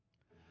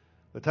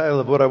The title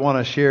of what I want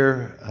to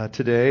share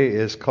today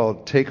is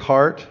called Take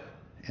Heart.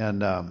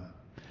 And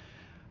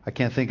I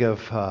can't think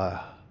of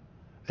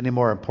any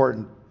more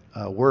important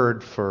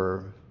word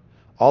for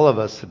all of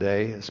us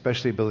today,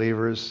 especially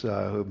believers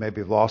who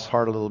maybe have lost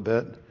heart a little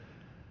bit.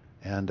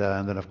 And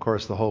then, of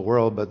course, the whole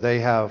world. But they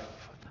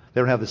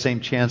don't have the same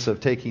chance of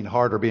taking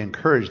heart or being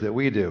encouraged that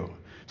we do.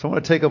 So I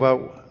want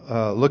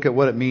to look at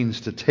what it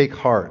means to take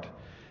heart.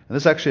 And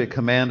this is actually a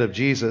command of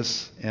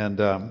Jesus. And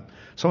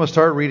so I'm going to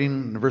start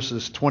reading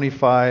verses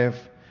 25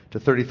 to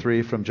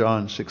 33 from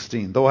John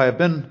 16. Though I have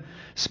been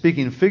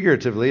speaking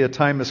figuratively, a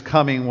time is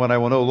coming when I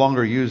will no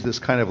longer use this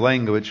kind of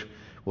language,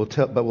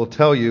 but will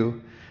tell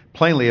you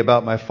plainly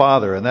about my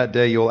Father. And that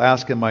day you will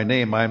ask in my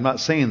name. I am not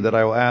saying that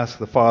I will ask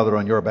the Father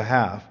on your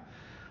behalf.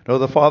 No,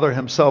 the Father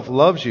himself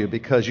loves you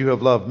because you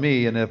have loved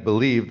me and have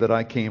believed that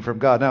I came from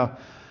God. Now,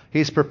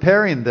 he's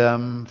preparing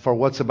them for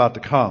what's about to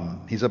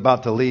come. He's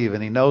about to leave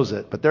and he knows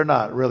it, but they're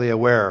not really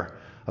aware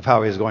of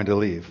how he's going to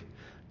leave.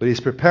 But he's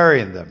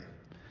preparing them.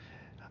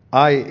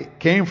 I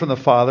came from the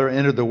Father,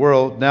 entered the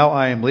world. Now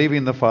I am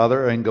leaving the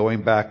Father and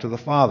going back to the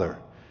Father.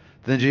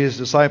 Then Jesus'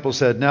 disciples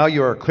said, now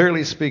you are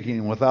clearly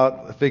speaking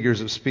without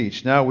figures of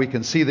speech. Now we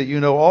can see that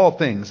you know all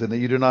things and that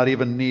you do not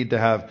even need to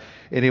have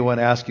anyone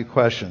ask you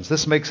questions.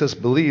 This makes us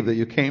believe that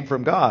you came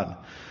from God.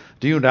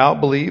 Do you now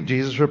believe?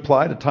 Jesus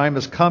replied, a time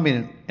is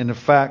coming, and in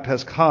fact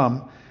has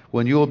come,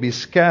 when you will be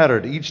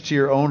scattered, each to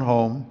your own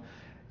home.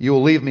 You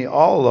will leave me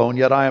all alone,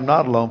 yet I am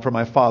not alone, for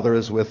my Father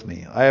is with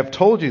me. I have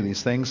told you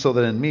these things so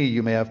that in me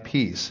you may have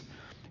peace.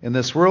 In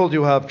this world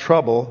you have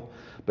trouble,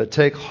 but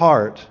take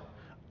heart,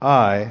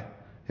 I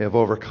have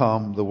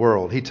overcome the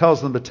world. He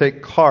tells them to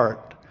take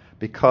heart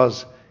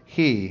because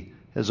he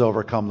has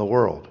overcome the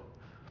world.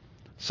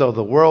 So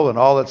the world and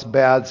all its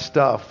bad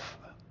stuff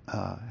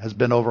has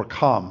been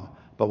overcome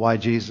by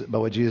what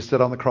Jesus did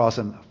on the cross,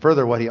 and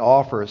further what he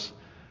offers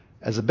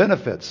as the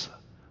benefits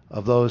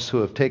of those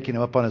who have taken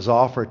him up on his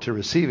offer to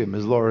receive him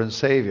as Lord and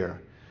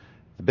Savior.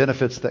 The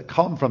benefits that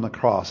come from the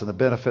cross and the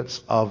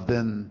benefits of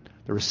then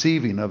the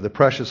receiving of the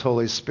precious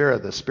Holy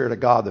Spirit, the Spirit of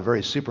God, the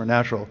very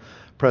supernatural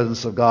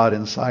presence of God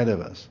inside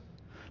of us.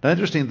 Now,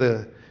 interesting,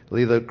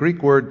 the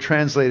Greek word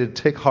translated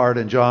take heart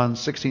in John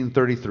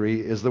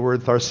 16:33 is the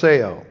word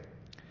tharseo.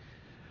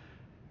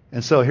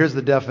 And so here's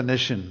the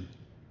definition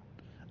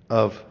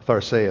of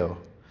tharseo.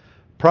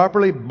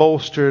 Properly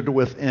bolstered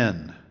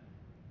within.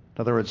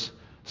 In other words,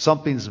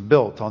 something's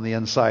built on the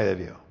inside of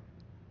you.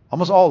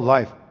 Almost all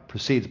life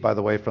proceeds, by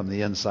the way, from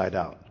the inside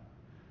out.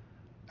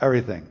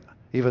 Everything,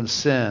 even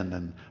sin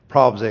and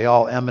problems, they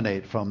all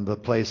emanate from the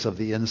place of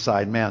the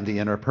inside man, the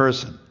inner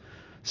person.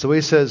 So he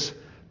says,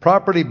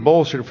 properly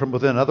bolstered from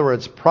within. In other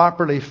words,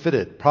 properly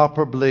fitted,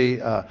 properly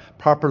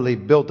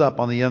built up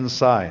on the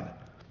inside,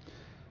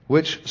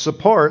 which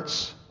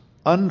supports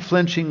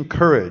unflinching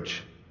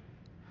courage.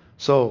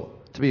 So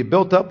to be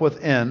built up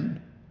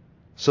within,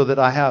 so that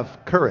I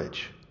have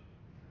courage.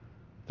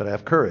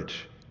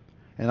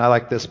 And I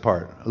like this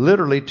part.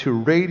 Literally to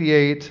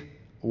radiate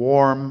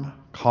warm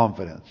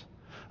confidence.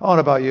 I don't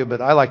know about you,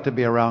 but I like to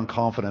be around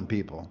confident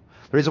people.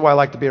 The reason why I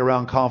like to be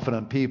around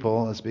confident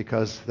people is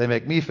because they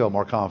make me feel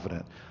more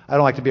confident. I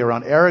don't like to be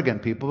around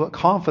arrogant people, but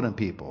confident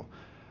people.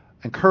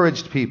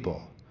 Encouraged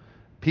people.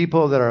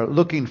 People that are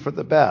looking for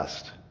the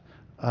best.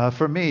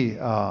 For me,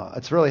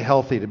 it's really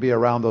healthy to be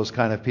around those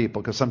kind of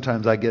people because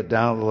sometimes I get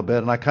down a little bit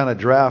and I kind of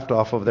draft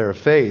off of their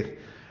faith.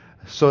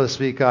 So to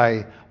speak,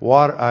 I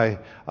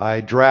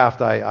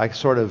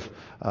sort of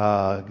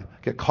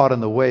get caught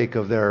in the wake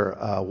of their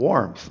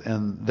warmth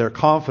and their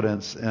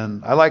confidence.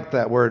 And I like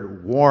that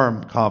word,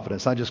 warm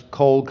confidence, not just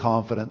cold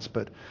confidence,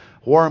 but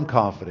warm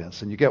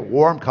confidence. And you get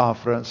warm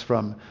confidence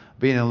from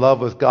being in love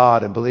with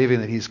God and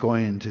believing that he's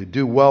going to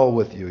do well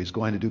with you. He's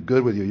going to do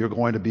good with you. You're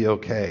going to be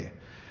okay.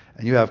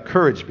 And you have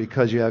courage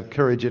because you have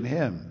courage in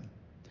him.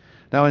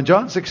 Now in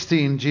John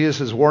 16, Jesus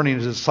is warning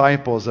his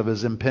disciples of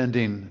his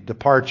impending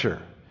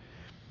departure.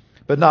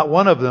 But not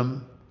one of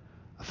them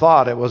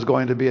thought it was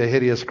going to be a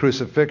hideous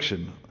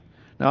crucifixion.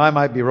 Now, I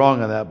might be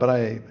wrong on that, but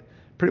I'm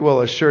pretty well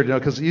assured,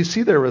 because you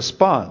see their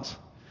response.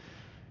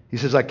 He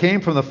says, I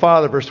came from the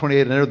Father, verse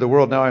 28, and entered the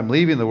world. Now I'm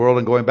leaving the world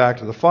and going back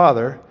to the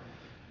Father.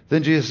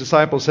 Then Jesus'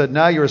 disciples said,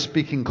 now you are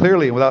speaking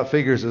clearly and without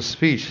figures of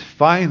speech.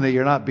 Finally,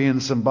 you're not being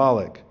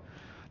symbolic.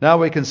 Now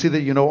we can see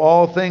that you know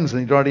all things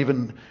and you don't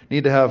even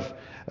need to have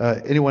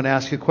anyone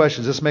ask you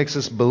questions. This makes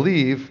us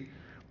believe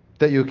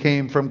that you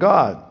came from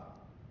God.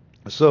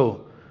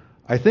 So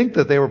I think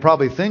that they were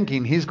probably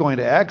thinking he's going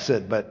to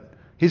exit, but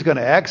he's going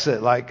to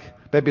exit like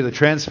maybe the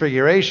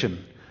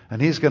transfiguration.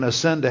 And he's going to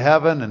ascend to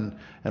heaven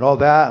and all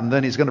that. And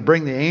then he's going to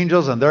bring the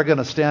angels and they're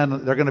going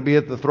to be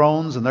at the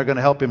thrones and they're going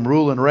to help him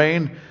rule and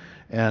reign.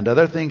 And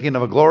they're thinking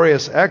of a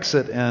glorious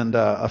exit and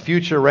a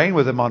future reign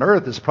with him on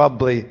earth is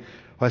probably,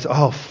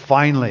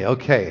 finally,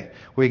 okay,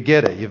 we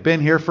get it. You've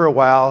been here for a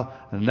while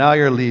and now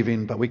you're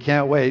leaving, but we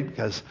can't wait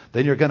because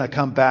then you're going to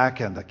come back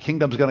and the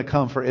kingdom's going to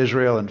come for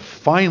Israel and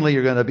finally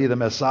you're going to be the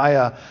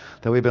Messiah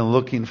that we've been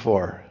looking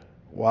for.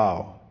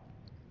 Wow.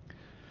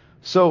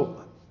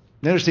 So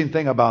the interesting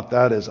thing about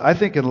that is I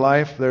think in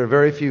life there are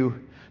very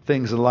few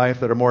things in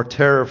life that are more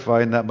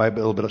terrifying. That might be a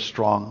little bit of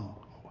strong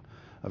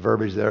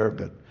verbiage there,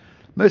 but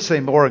let's say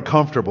more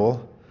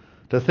uncomfortable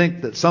to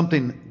think that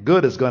something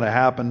good is going to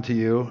happen to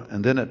you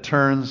and then it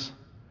turns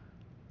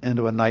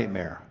into a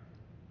nightmare.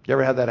 You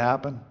ever had that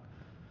happen?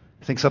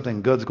 You think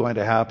something good's going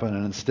to happen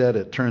and instead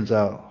it turns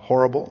out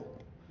horrible?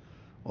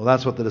 Well,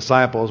 that's what the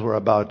disciples were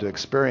about to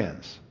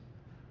experience.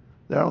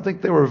 I don't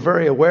think they were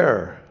very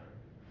aware.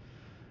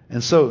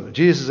 And so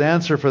Jesus'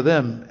 answer for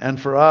them and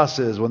for us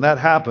is, when that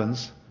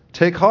happens,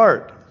 take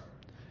heart.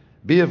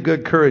 Be of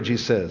good courage, he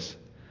says,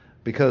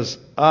 because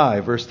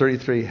I, verse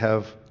 33,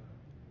 have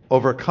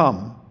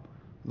overcome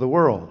the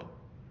world.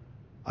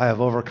 I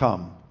have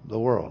overcome the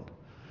world.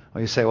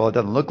 Well, you say, well, it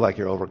doesn't look like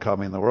you're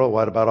overcoming the world.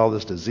 What about all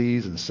this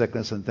disease and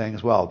sickness and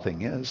things? Well, the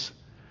thing is,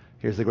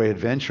 here's the great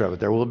adventure of it.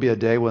 There will be a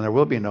day when there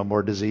will be no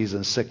more disease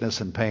and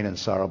sickness and pain and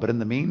sorrow. But in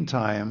the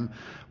meantime,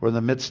 we're in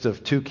the midst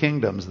of two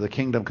kingdoms, the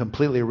kingdom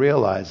completely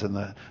realized and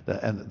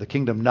the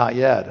kingdom not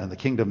yet, and the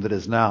kingdom that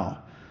is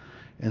now.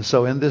 And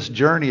so in this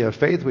journey of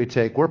faith we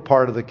take, we're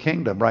part of the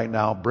kingdom right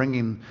now,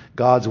 bringing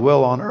God's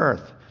will on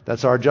earth.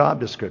 That's our job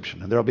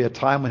description. And there will be a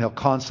time when he'll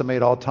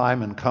consummate all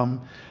time and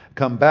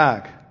come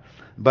back.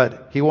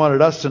 But he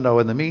wanted us to know,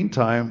 in the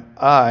meantime,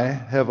 I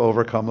have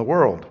overcome the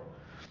world.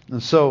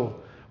 And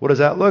so what does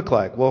that look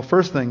like? Well,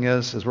 first thing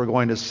is, as we're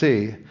going to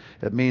see,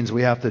 it means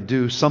we have to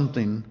do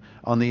something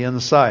on the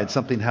inside.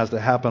 Something has to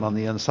happen on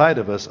the inside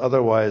of us.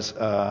 Otherwise,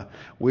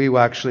 we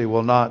actually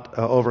will not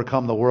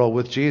overcome the world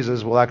with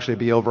Jesus. We'll actually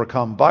be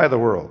overcome by the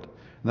world.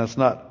 And that's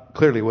not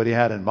clearly what he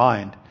had in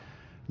mind.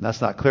 And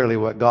that's not clearly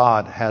what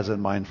God has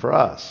in mind for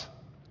us.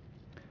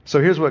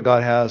 So here's what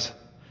God has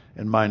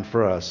in mind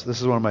for us.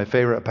 This is one of my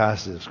favorite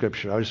passages of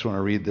Scripture. I just want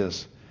to read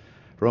this.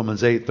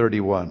 Romans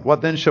 8:31.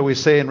 What then shall we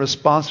say in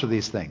response to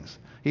these things?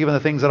 Even the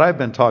things that I've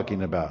been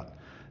talking about.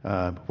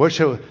 What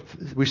shall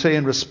we say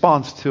in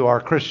response to our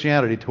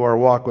Christianity, to our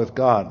walk with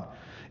God?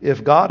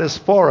 If God is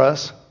for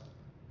us,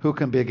 who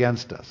can be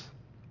against us?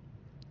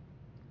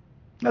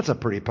 That's a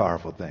pretty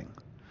powerful thing.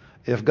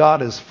 If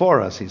God is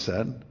for us, he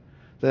said,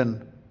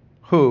 then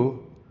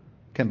who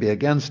can be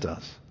against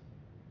us?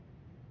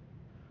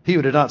 He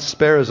who did not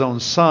spare his own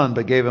son,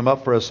 but gave him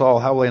up for us all,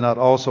 how will he not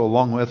also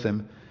along with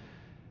him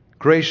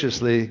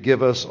graciously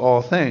give us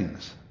all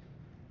things?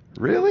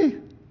 Really?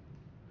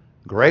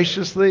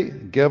 Graciously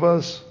give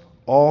us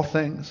all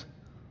things?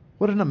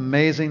 What an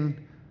amazing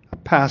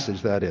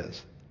passage that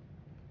is.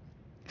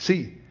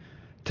 See,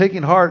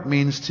 taking heart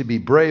means to be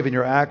brave in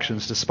your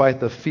actions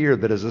despite the fear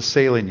that is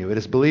assailing you. It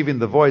is believing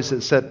the voice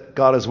that said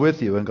God is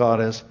with you and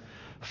God is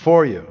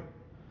for you.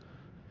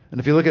 And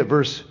if you look at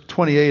verse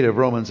 28 of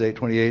Romans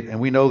 8:28, and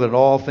we know that in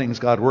all things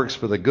God works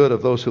for the good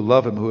of those who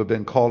love him, who have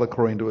been called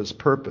according to his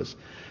purpose.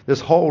 This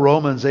whole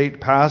Romans 8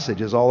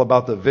 passage is all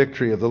about the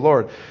victory of the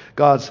Lord.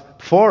 God's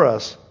for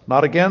us,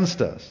 not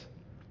against us.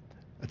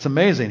 It's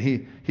amazing.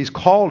 He's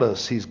called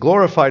us. He's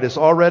glorified us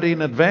already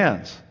in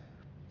advance.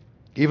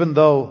 Even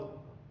though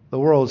the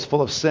world is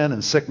full of sin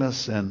and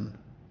sickness and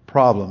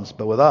problems.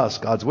 But with us,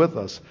 God's with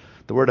us.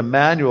 The word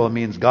Emmanuel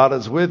means God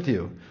is with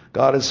you.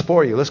 God is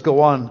for you. Let's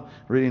go on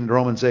reading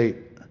Romans 8.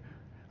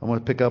 I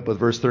want to pick up with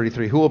verse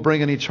 33. Who will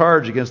bring any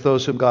charge against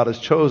those whom God has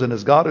chosen?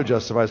 Is God who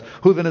justifies?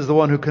 Who then is the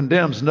one who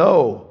condemns?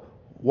 No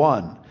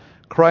one.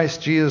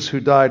 Christ Jesus, who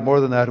died, more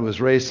than that, who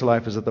was raised to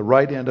life, is at the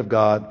right hand of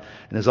God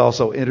and is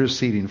also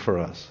interceding for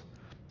us.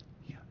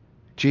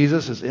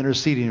 Jesus is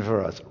interceding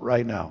for us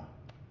right now.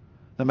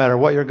 No matter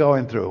what you're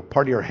going through,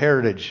 part of your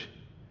heritage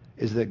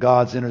is that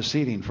God's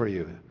interceding for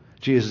you.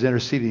 Jesus is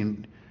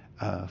interceding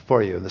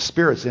for you. The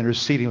Spirit's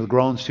interceding with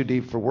groans too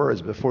deep for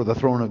words before the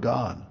throne of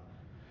God.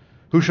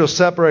 Who shall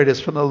separate us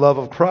from the love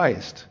of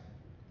Christ?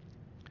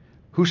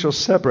 Who shall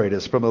separate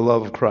us from the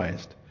love of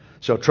Christ?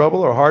 Shall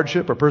trouble or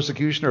hardship or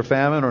persecution or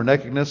famine or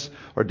nakedness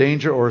or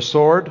danger or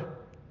sword?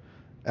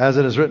 As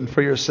it is written,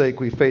 for your sake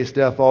we face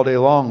death all day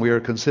long. We are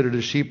considered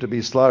as sheep to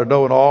be slaughtered.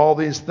 No, in all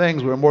these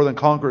things we are more than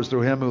conquerors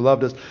through him who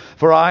loved us.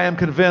 For I am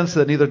convinced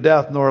that neither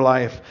death nor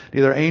life,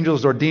 neither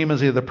angels nor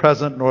demons, neither the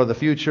present nor the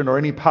future, nor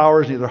any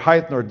powers, neither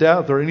height nor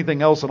depth or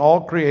anything else in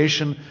all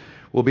creation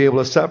will be able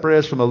to separate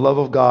us from the love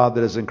of God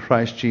that is in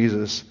Christ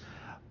Jesus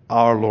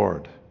our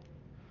Lord.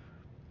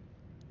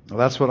 Well,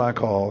 that's what I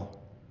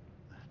call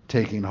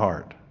taking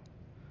heart.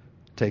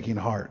 Taking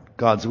heart.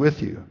 God's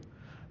with you.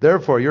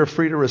 Therefore, you're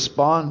free to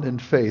respond in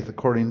faith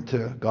according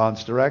to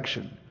God's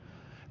direction.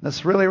 And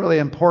that's really, really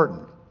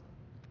important.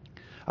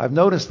 I've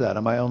noticed that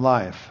in my own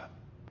life.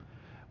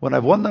 When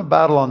I've won the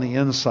battle on the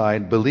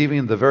inside,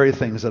 believing the very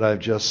things that I've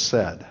just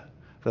said,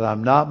 that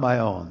I'm not my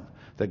own,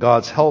 that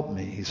God's helped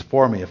me, he's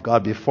for me. If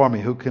God be for me,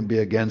 who can be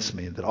against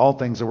me? That all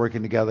things are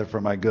working together for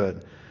my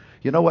good.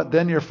 You know what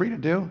then you're free to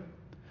do?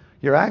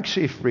 You're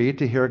actually free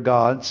to hear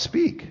God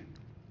speak.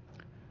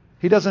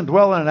 He doesn't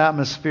dwell in an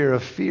atmosphere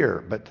of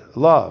fear, but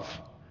love.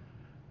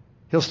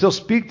 He'll still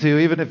speak to you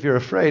even if you're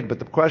afraid, but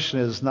the question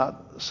is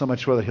not so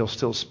much whether he'll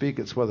still speak,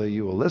 it's whether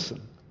you will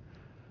listen.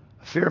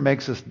 Fear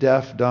makes us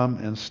deaf, dumb,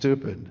 and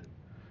stupid.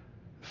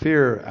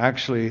 Fear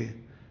actually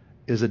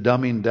is a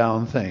dumbing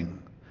down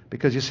thing.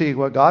 Because you see,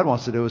 what God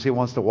wants to do is He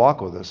wants to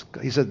walk with us.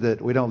 He said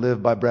that we don't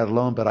live by bread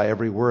alone, but by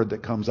every word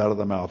that comes out of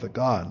the mouth of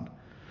God.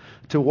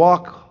 To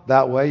walk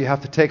that way, you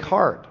have to take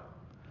heart.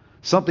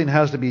 Something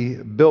has to be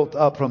built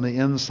up from the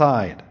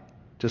inside,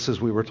 just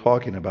as we were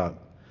talking about.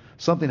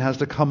 Something has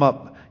to come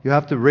up. You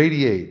have to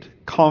radiate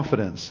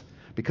confidence,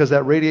 because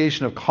that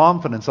radiation of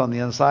confidence on the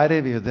inside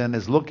of you then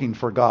is looking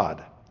for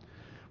God.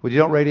 When you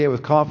don't radiate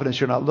with confidence,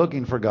 you're not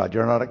looking for God.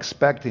 You're not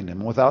expecting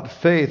Him. Without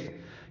faith,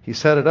 He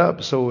set it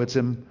up so it's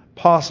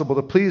impossible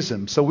to please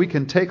Him. So we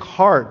can take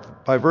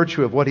heart by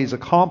virtue of what He's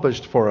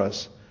accomplished for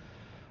us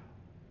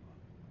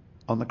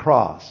on the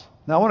cross.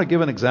 Now I want to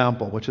give an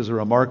example, which is a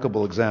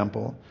remarkable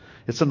example.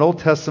 It's an Old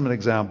Testament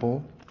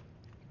example,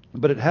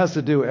 but it has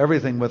to do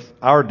everything with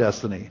our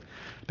destiny.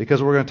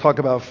 Because what we're going to talk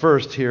about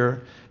first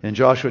here in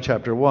Joshua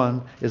chapter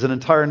 1 is an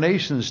entire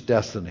nation's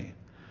destiny.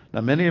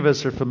 Now many of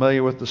us are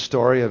familiar with the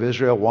story of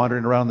Israel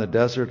wandering around the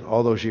desert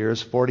all those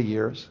years, 40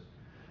 years.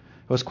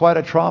 It was quite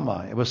a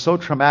trauma. It was so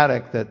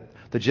traumatic that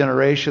the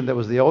generation that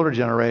was the older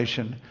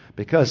generation,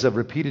 because of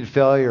repeated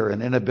failure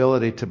and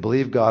inability to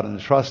believe God and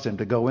to trust Him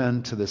to go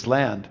into this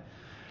land,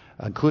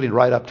 including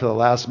right up to the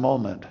last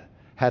moment,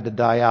 had to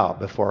die out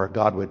before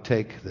God would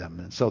take them.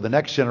 And so the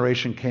next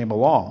generation came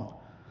along.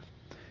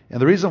 And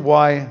the reason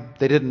why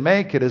they didn't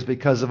make it is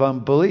because of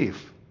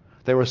unbelief.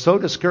 They were so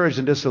discouraged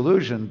and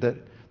disillusioned that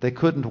they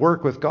couldn't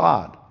work with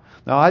God.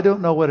 Now, I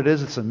don't know what it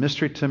is. It's a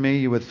mystery to me.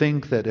 You would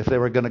think that if they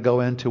were going to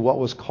go into what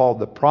was called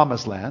the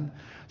Promised Land,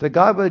 that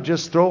God would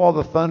just throw all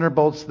the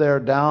thunderbolts there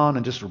down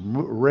and just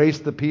race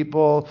the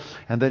people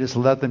and they just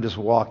let them just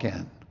walk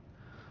in.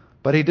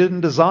 But He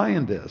didn't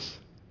design this.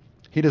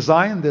 He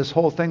designed this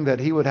whole thing that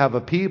He would have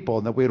a people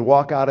and that we would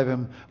walk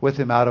with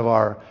Him out of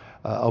our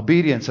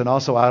obedience and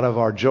also out of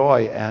our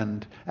joy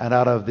and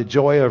out of the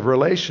joy of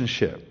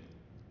relationship.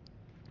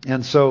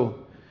 And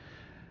so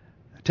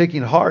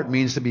taking heart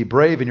means to be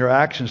brave in your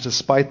actions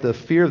despite the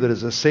fear that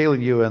is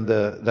assailing you, and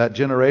that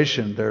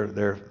generation,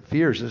 their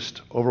fears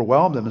just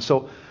overwhelmed them. And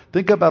so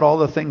think about all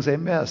the things they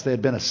missed. They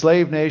had been a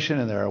slave nation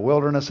and they're a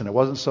wilderness and it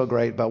wasn't so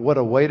great, but what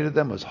awaited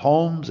them was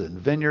homes and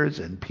vineyards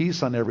and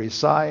peace on every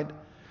side.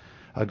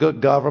 A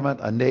good government,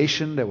 a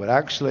nation that would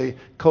actually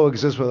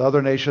coexist with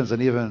other nations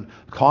and even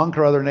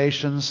conquer other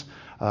nations,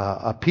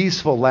 a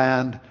peaceful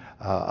land,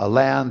 a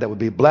land that would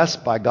be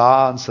blessed by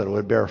God so that it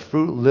would bear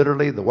fruit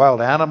literally. The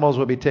wild animals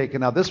would be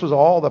taken out. This was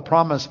all the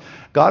promise.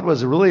 God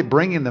was really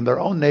bringing them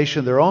their own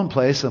nation, their own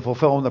place, and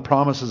fulfilling the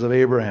promises of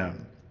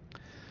Abraham.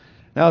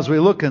 Now as we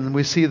look and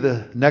we see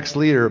the next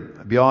leader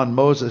beyond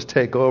Moses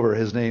take over,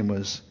 his name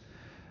was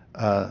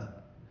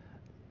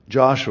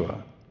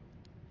Joshua.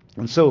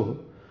 And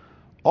so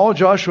all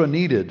Joshua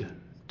needed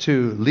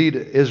to lead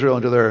Israel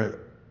into their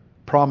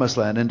promised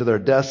land, into their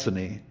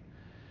destiny,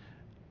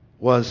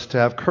 was to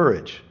have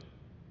courage.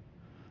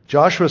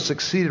 Joshua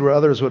succeeded where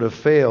others would have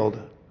failed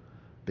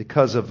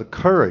because of the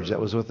courage that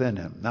was within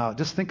him. Now,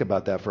 just think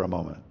about that for a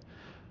moment.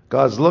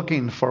 God's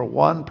looking for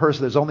one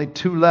person. There's only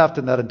two left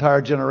in that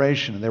entire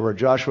generation, and they were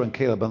Joshua and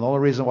Caleb. And the only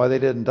reason why they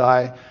didn't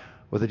die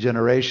with the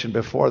generation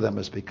before them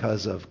is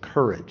because of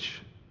courage.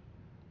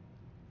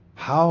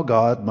 How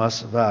God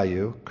must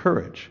value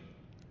courage.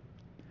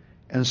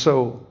 And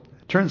so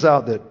it turns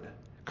out that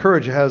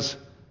courage has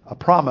a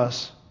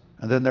promise,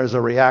 and then there's a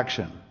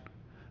reaction.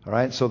 All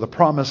right, so the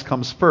promise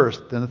comes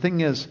first. And the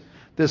thing is,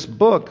 this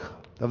book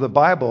of the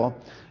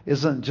Bible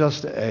isn't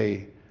just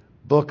a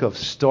book of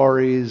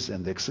stories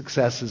and the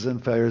successes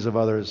and failures of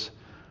others.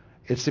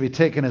 It's to be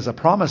taken as a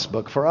promise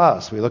book for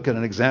us. We look at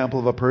an example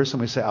of a person,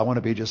 we say, I want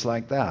to be just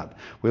like that.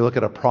 We look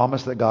at a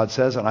promise that God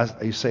says, and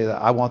you say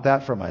that I want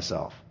that for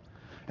myself.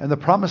 And the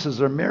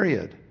promises are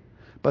myriad,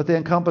 but they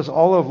encompass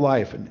all of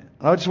life. And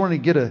I just want to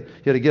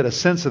get a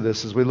sense of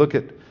this as we look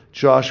at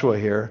Joshua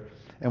here,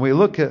 and we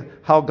look at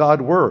how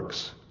God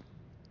works.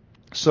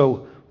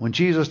 So when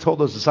Jesus told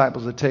those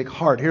disciples to take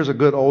heart, here's a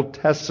good Old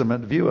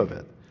Testament view of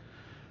it.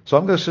 So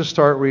I'm going to just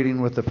start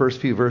reading with the first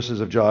few verses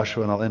of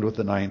Joshua, and I'll end with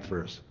the 9th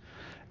verse.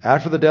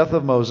 After the death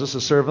of Moses, the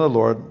servant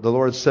of the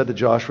Lord said to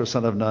Joshua,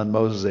 son of Nun,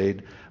 Moses'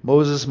 aide,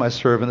 Moses, my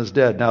servant, is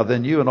dead. Now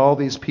then you and all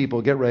these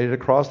people get ready to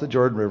cross the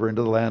Jordan River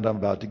into the land I'm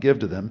about to give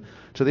to them,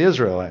 to the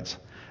Israelites.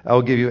 I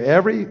will give you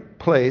every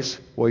place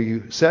where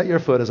you set your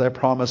foot as I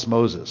promised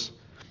Moses.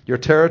 Your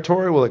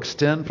territory will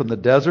extend from the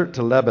desert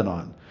to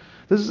Lebanon.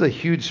 This is a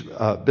huge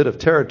bit of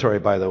territory,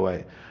 by the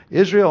way.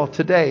 Israel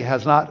today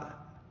has not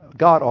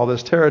got all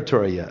this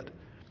territory yet.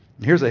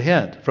 And here's a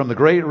hint. From the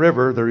great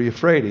river, the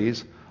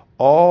Euphrates,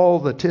 all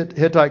the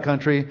Hittite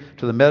country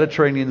to the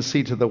Mediterranean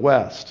Sea to the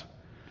west.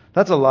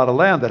 That's a lot of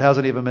land that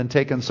hasn't even been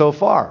taken so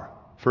far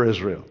for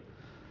Israel.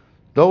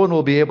 No one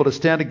will be able to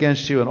stand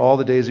against you in all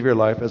the days of your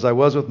life, as I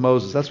was with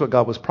Moses. That's what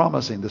God was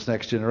promising this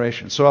next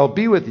generation. So I'll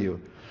be with you.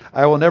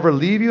 I will never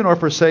leave you nor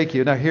forsake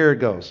you. Now here it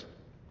goes.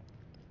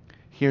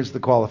 Here's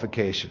the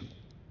qualification.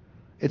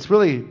 It's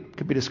really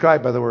could be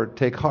described by the word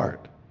take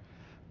heart.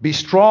 Be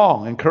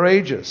strong and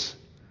courageous,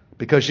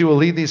 because you will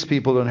lead these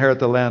people to inherit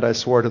the land I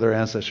swore to their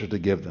ancestors to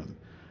give them.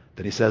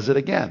 Then he says it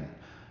again.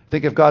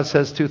 Think if God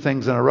says two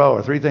things in a row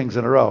or three things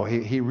in a row,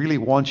 he really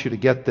wants you to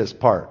get this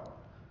part.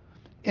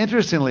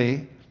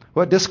 Interestingly,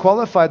 what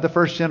disqualified the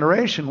first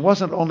generation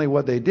wasn't only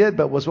what they did,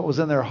 but was what was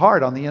in their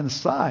heart on the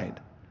inside.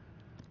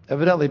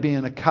 Evidently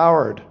being a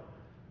coward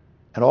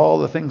and all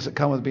the things that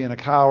come with being a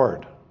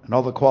coward and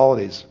all the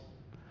qualities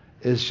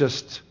is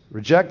just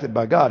rejected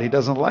by God. He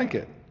doesn't like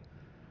it.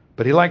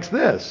 But he likes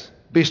this.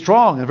 Be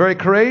strong and very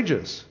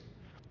courageous.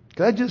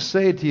 Can I just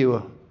say to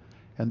you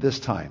in this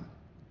time,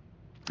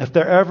 if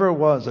there ever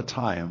was a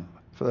time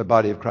for the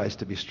body of Christ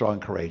to be strong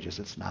and courageous,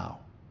 it's now.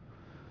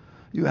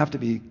 You have to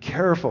be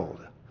careful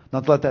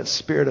not to let that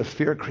spirit of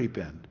fear creep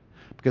in.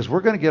 Because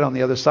we're going to get on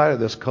the other side of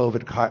this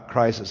COVID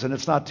crisis, and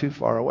it's not too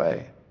far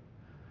away.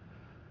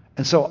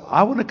 And so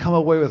I want to come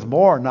away with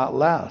more, not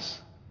less.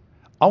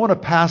 I want to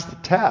pass the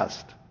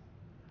test.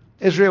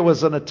 Israel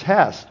was in a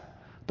test,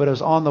 but it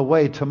was on the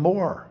way to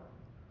more.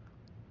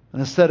 And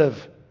instead of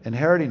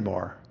inheriting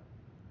more,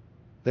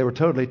 they were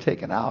totally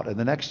taken out, and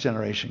the next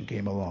generation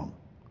came along.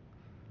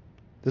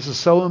 This is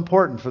so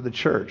important for the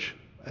church.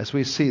 As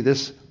we see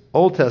this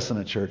Old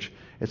Testament church,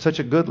 it's such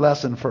a good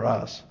lesson for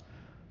us.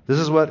 This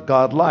is what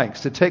God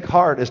likes. To take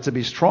heart is to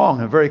be strong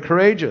and very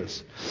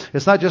courageous.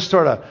 It's not just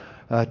sort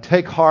of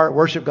take heart,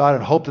 worship God,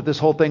 and hope that this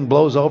whole thing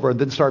blows over and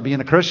then start being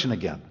a Christian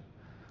again.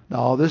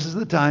 No, this is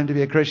the time to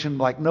be a Christian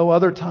like no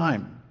other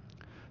time.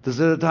 This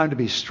is a time to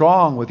be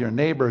strong with your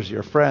neighbors,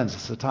 your friends.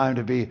 It's a time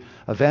to be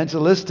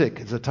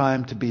evangelistic. It's a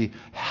time to be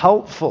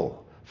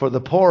helpful for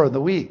the poor and the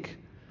weak.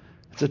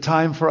 It's a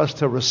time for us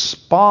to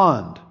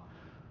respond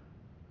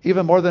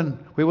even more than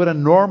we would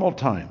in normal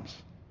times,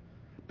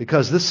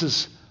 because this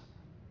is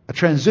a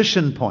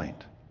transition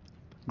point.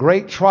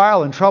 Great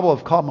trial and trouble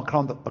have come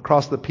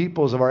across the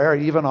peoples of our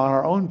area, even on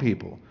our own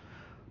people.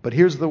 But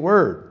here's the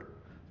word.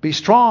 Be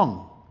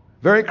strong,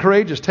 very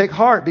courageous. Take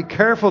heart. Be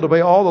careful to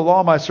obey all the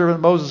law my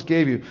servant Moses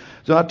gave you.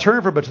 Do not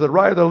turn from it, but to the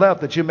right or the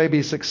left, that you may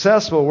be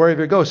successful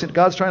wherever you go. See,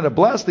 God's trying to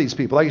bless these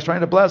people like he's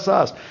trying to bless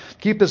us.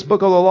 Keep this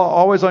book of the law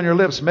always on your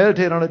lips.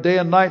 Meditate on it day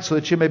and night so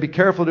that you may be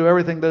careful to do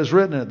everything that is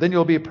written in it. Then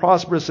you'll be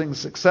prosperous and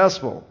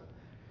successful.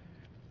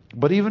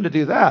 But even to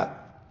do that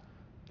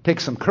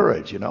takes some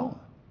courage, you know.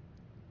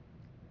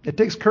 It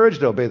takes courage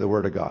to obey the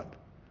Word of God.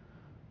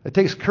 It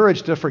takes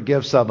courage to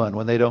forgive someone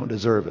when they don't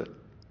deserve it.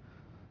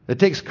 It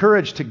takes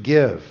courage to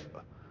give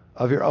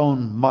of your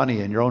own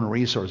money and your own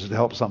resources to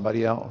help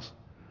somebody else.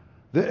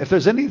 If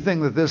there's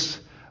anything that this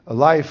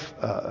life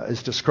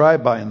is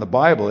described by in the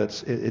Bible,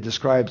 it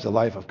describes a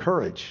life of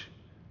courage.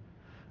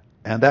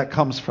 And that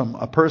comes from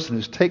a person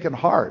who's taken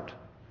heart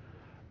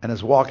and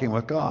is walking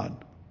with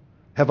God.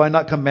 Have I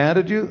not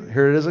commanded you?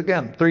 Here it is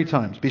again, 3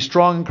 times. Be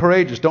strong and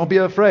courageous. Don't be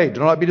afraid. Do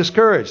not be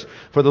discouraged.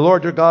 For the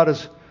Lord your God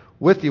is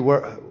with you,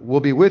 will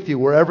be with you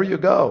wherever you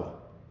go.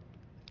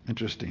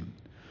 Interesting.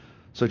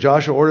 So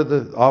Joshua ordered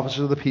the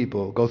officers of the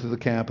people go through the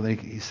camp, and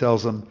he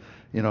tells them,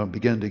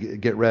 begin to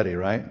get ready,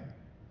 right?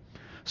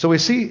 So we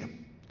see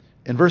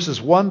in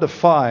verses 1 to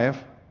 5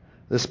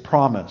 this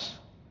promise.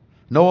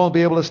 No one will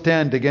be able to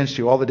stand against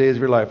you all the days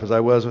of your life. As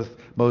I was with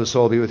Moses,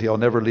 so I'll be with you. I'll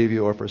never leave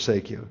you or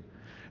forsake you.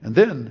 And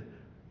then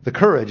the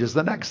courage is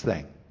the next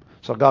thing.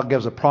 So God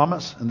gives a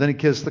promise, and then he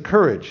gives the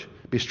courage.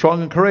 Be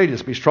strong and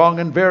courageous. Be strong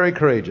and very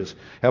courageous.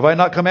 Have I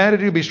not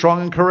commanded you? Be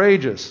strong and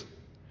courageous.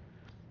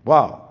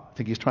 Wow. I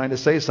think he's trying to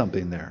say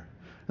something there.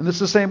 And this is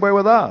the same way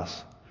with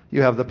us.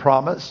 You have the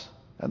promise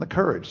and the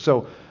courage.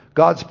 So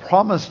God's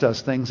promised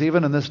us things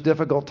even in this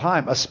difficult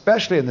time,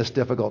 especially in this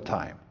difficult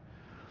time.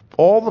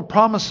 All the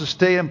promises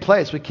stay in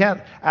place. We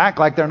can't act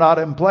like they're not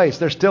in place.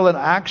 They're still in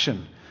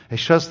action.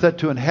 It's just that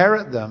to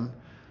inherit them,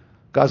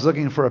 God's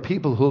looking for a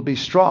people who will be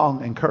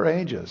strong and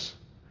courageous.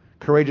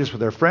 Courageous with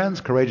their friends,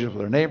 courageous with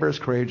their neighbors,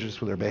 courageous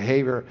with their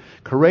behavior,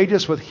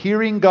 courageous with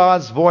hearing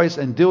God's voice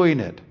and doing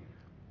it,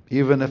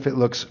 even if it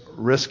looks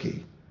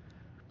risky.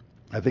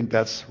 I think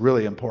that's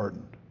really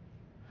important.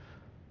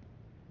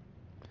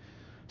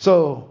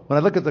 So when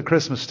I look at the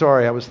Christmas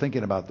story, I was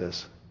thinking about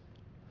this.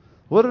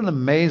 What an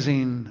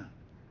amazing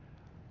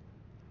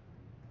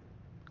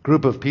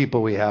group of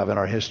people we have in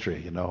our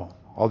history,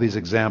 all these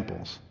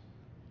examples.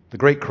 The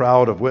great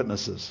crowd of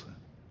witnesses.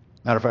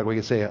 Matter of fact, we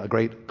could say a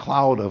great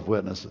cloud of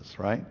witnesses,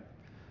 right?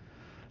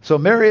 So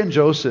Mary and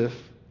Joseph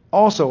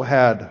also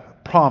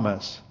had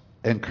promise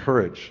and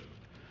courage.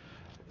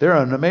 They're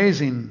an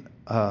amazing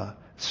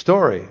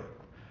story.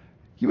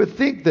 You would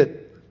think that,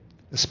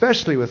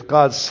 especially with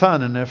God's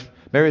Son, and if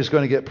Mary's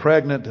going to get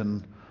pregnant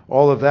and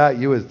all of that,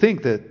 you would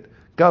think that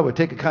God would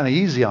take it kind of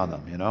easy on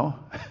them,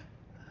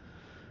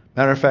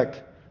 Matter of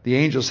fact, the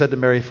angel said to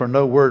Mary, "For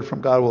no word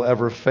from God will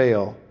ever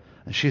fail."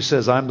 And she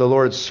says, "I'm the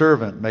Lord's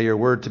servant. May your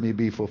word to me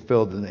be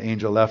fulfilled." And the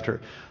angel left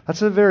her.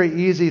 That's a very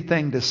easy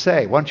thing to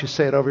say. Why don't you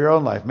say it over your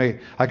own life?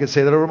 I could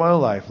say that over my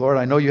own life. Lord,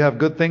 I know you have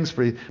good things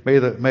for you.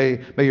 May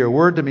your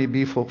word to me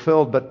be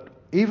fulfilled. But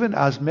even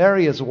as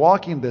Mary is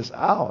walking this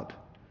out,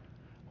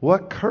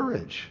 what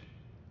courage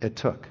it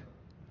took.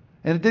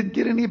 And it didn't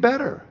get any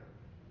better.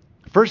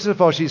 First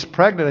of all, she's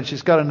pregnant and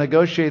she's got to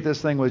negotiate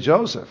this thing with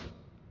Joseph.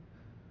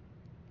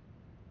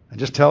 And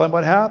just tell him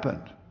what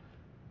happened.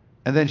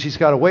 And then she's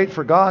got to wait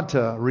for God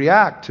to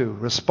react, to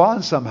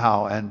respond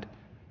somehow. And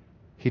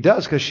He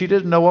does, because she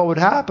didn't know what would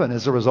happen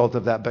as a result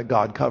of that, but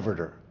God covered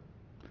her.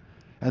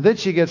 And then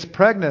she gets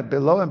pregnant, but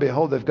lo and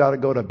behold, they've got to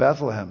go to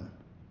Bethlehem.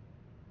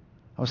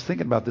 I was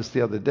thinking about this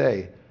the other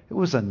day. It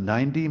was a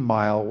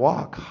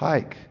 90-mile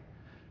hike.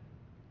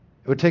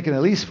 It would take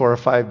at least 4 or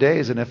 5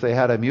 days, and if they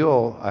had a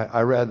mule,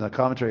 I read in the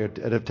commentary,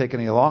 it'd have taken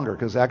any longer,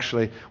 because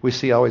actually we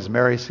see always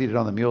Mary seated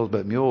on the mules,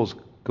 but mules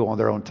go on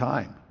their own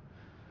time.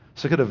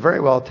 So it could have very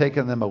well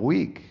taken them a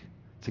week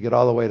to get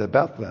all the way to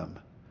Bethlehem.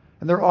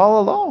 And they're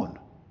all alone.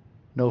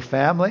 No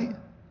family,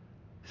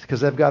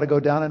 because they've got to go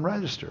down and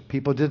register.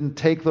 People didn't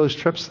take those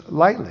trips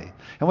lightly.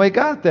 And when they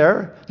got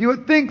there, you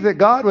would think that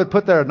God would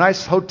put there a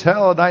nice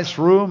hotel, a nice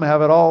room,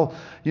 have it all,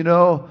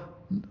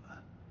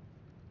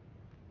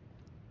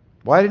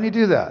 Why didn't he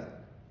do that?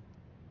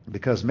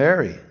 Because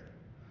Mary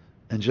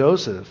and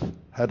Joseph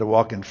had to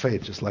walk in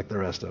faith just like the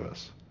rest of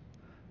us.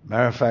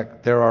 Matter of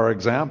fact, they're our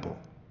example.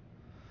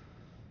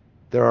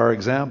 They're our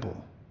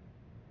example.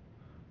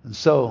 And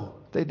so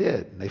they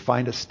did. They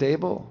find a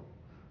stable.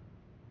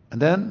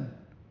 And then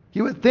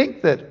you would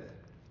think that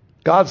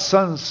God's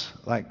son's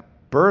like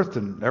birth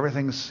and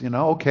everything's,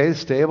 okay,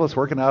 stable, it's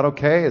working out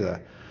okay.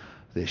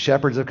 The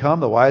shepherds have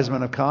come, the wise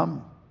men have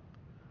come.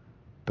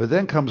 But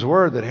then comes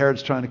word that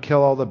Herod's trying to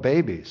kill all the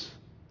babies.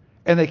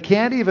 And they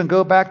can't even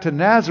go back to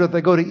Nazareth.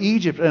 They go to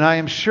Egypt. And I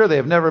am sure they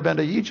have never been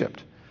to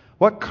Egypt.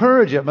 What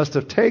courage it must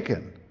have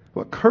taken.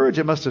 What courage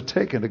it must have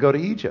taken to go to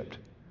Egypt.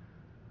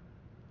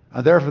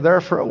 And they're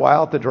there for a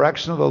while at the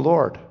direction of the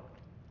Lord.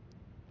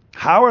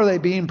 How are they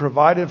being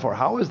provided for?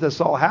 How is this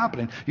all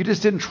happening? You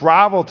just didn't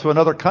travel to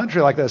another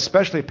country like that,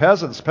 especially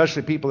peasants,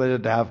 especially people that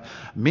didn't have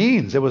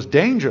means. It was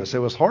dangerous. It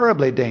was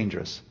horribly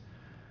dangerous.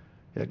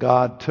 Yet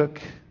God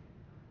took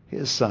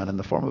his son in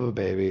the form of a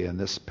baby and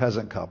this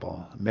peasant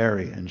couple,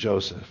 Mary and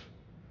Joseph,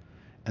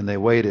 and they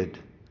waited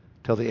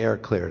till the air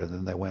cleared, and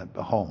then they went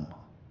home.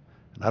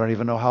 And I don't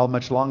even know how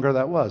much longer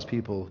that was.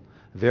 People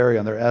vary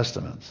on their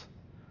estimates.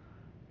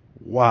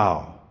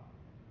 Wow.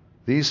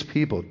 These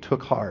people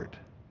took heart.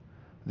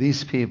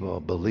 These people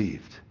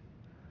believed.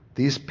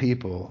 These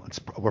people,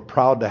 we're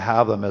proud to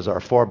have them as our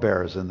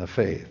forebears in the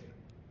faith.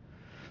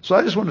 So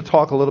I just want to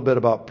talk a little bit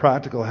about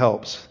practical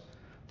helps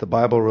the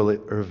Bible really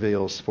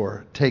reveals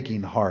for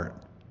taking heart.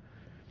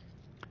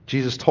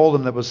 Jesus told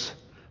them that was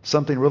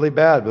something really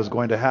bad was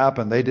going to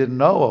happen. They didn't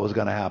know what was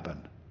going to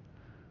happen.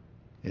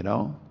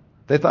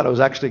 They thought it was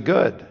actually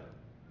good.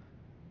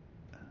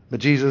 But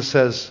Jesus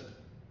says,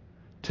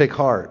 take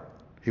heart.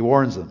 He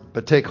warns them,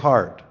 but take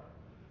heart.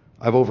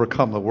 I've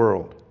overcome the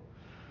world.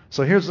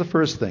 So here's the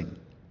first thing.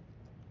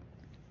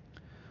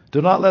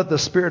 Do not let the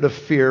spirit of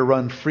fear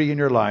run free in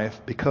your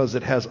life because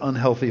it has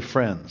unhealthy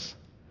friends.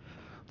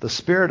 The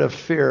spirit of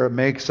fear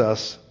makes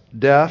us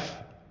deaf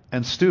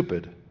and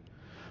stupid.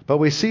 But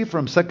we see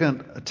from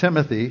 2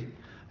 Timothy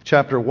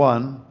chapter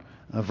 1,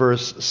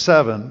 verse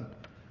 7,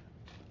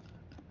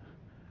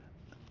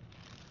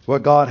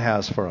 what God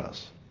has for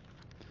us.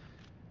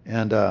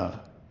 And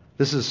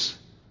this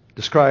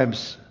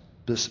describes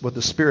what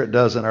the Spirit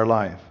does in our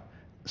life.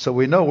 So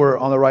we know we're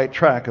on the right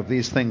track if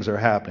these things are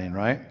happening,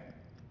 right?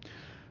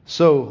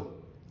 So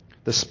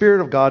the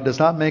Spirit of God does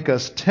not make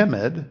us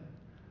timid.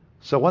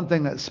 So one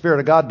thing that the Spirit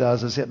of God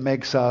does is it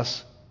makes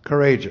us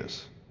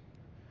courageous,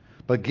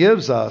 but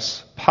gives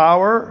us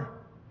power,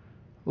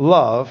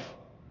 love,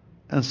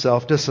 and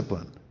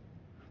self-discipline.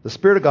 The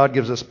Spirit of God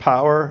gives us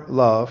power,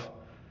 love,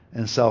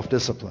 and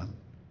self-discipline.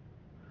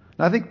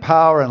 And I think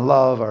power and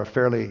love are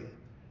fairly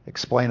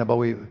explainable.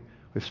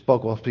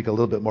 We'll speak a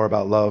little bit more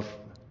about love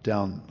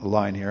down the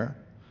line here.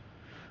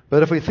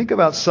 But if we think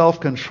about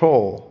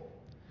self-control,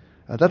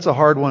 that's a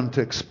hard one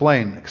to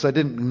explain because I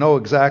didn't know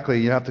exactly.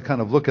 You have to kind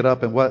of look it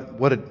up and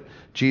what did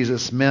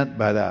Jesus meant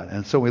by that.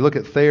 And so we look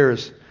at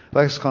Thayer's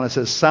lexicon. It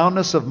says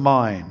soundness of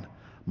mind,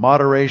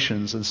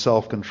 moderations, and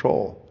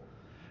self-control.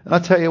 And I'll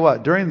tell you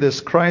what, during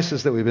this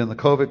crisis that we've been in, the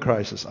COVID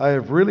crisis, I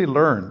have really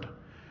learned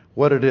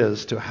what it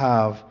is to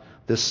have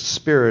this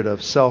spirit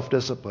of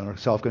self-discipline or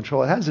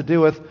self-control. It has to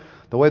do with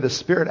the way the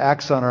Spirit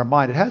acts on our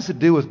mind. It has to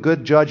do with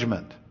good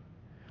judgment.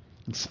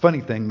 It's a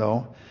funny thing,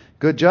 though.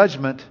 Good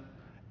judgment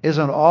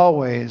isn't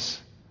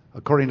always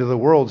according to the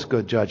world's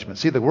good judgment.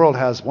 See, the world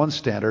has one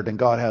standard and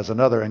God has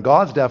another. And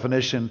God's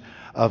definition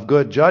of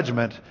good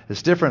judgment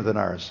is different than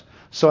ours.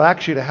 So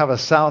actually to have a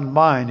sound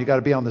mind, you've got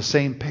to be on the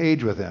same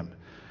page with Him.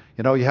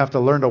 You have to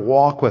learn to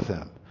walk with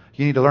Him.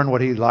 You need to learn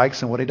what He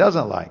likes and what He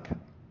doesn't like.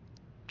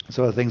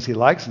 So the things He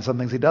likes and some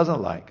things He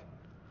doesn't like.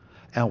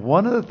 And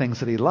one of the things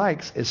that He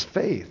likes is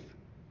faith.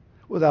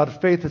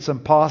 Without faith, it's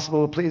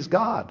impossible to please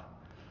God.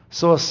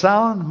 So a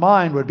sound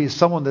mind would be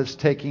someone that's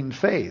taking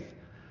faith.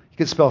 You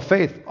could spell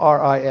faith,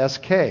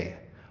 R-I-S-K.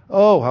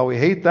 Oh, how we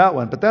hate that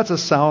one. But that's a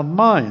sound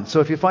mind. So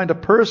if you find a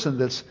person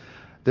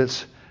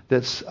that's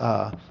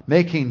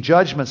making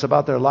judgments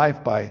about their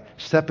life by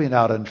stepping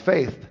out in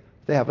faith,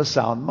 they have a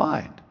sound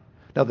mind.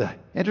 Now, the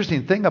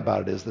interesting thing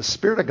about it is the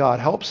Spirit of God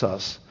helps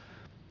us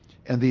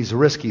in these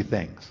risky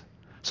things.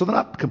 So they're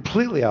not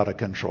completely out of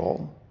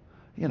control.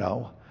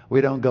 We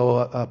don't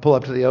go pull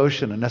up to the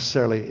ocean and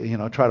necessarily,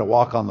 try to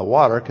walk on the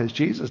water because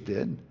Jesus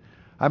did.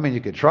 I mean,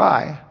 you could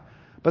try.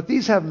 But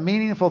these have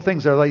meaningful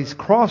things. They're like these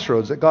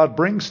crossroads that God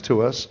brings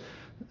to us.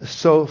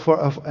 So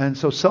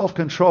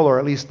self-control, or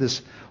at least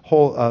this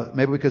whole,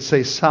 maybe we could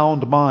say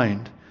sound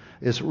mind,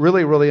 is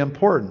really, really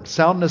important.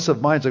 Soundness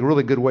of mind is a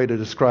really good way to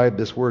describe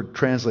this word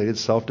translated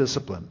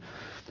self-discipline.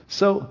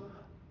 So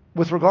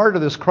with regard to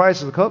this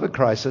crisis, the COVID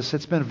crisis,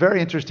 it's been a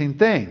very interesting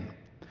thing.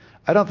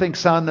 I don't think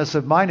soundness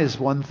of mind is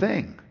one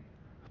thing.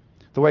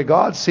 The way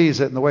God sees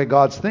it and the way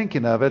God's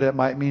thinking of it, it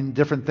might mean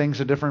different things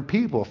to different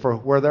people for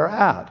where they're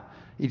at.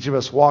 Each of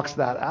us walks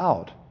that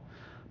out.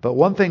 But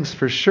one thing's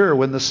for sure,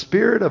 when the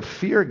spirit of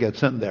fear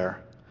gets in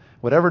there,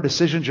 whatever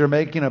decisions you're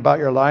making about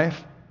your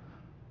life,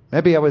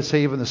 maybe I would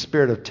say even the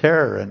spirit of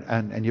terror,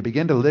 and you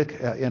begin to look,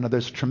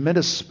 there's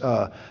tremendous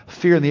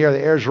fear in the air.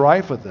 The air's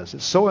rife with this.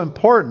 It's so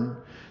important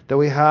that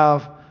we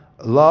have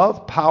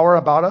love, power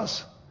about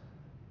us,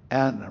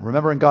 and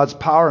remembering God's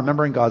power,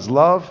 remembering God's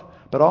love,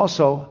 but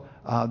also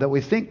that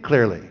we think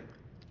clearly.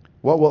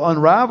 What will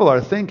unravel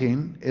our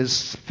thinking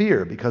is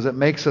fear, because it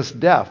makes us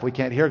deaf. We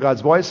can't hear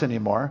God's voice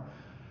anymore,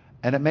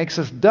 and it makes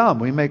us dumb.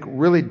 We make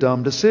really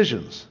dumb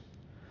decisions.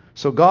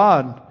 So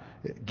God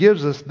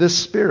gives us this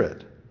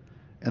spirit,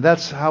 and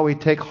that's how we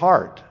take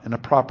heart in a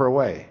proper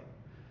way.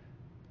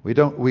 We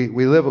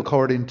live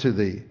according to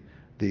the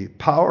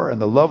power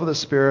and the love of the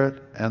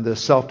Spirit and the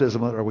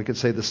self-discipline, or we could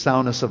say the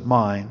soundness of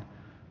mind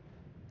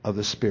of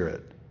the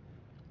Spirit.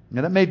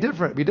 And it may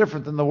be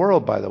different than the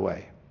world, by the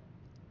way.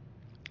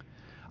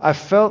 I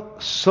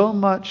felt so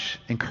much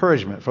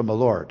encouragement from the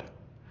Lord,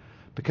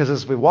 because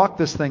as we walk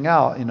this thing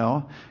out,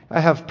 I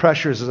have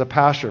pressures as a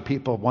pastor.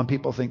 One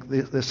people think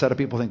this set of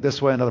people think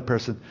this way, another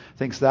person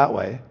thinks that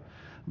way.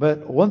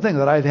 But one thing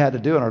that I've had to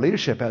do, and our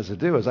leadership has to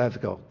do, is I have to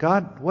go,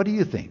 God, what do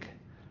you think?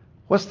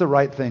 What's the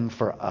right thing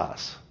for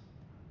us?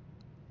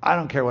 I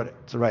don't care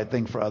what's the right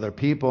thing for other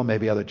people,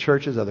 maybe other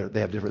churches, they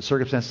have different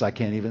circumstances I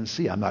can't even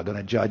see. I'm not going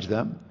to judge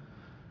them.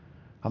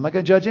 I'm not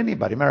going to judge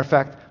anybody. Matter of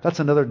fact, that's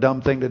another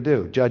dumb thing to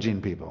do,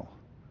 judging people.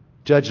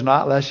 Judge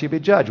not, lest you be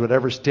judged.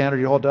 Whatever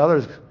standard you hold to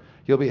others,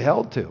 you'll be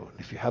held to.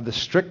 If you have the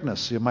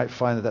strictness, you might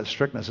find that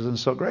strictness isn't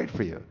so great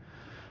for you.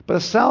 But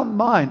a sound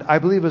mind, I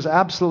believe, is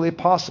absolutely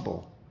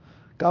possible.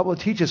 God will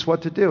teach us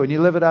what to do, and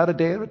you live it out a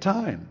day at a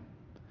time.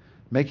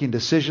 Making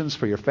decisions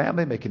for your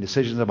family, making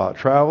decisions about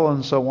travel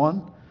and so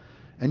on.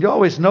 And you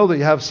always know that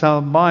you have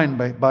sound mind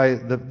by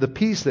the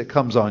peace that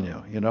comes on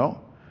you,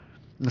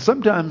 And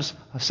sometimes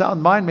a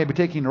sound mind may be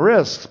taking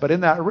risks, but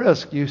in that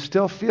risk, you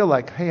still feel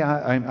like, hey,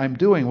 I'm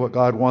doing what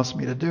God wants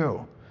me to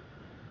do.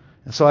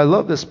 And so I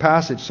love this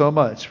passage so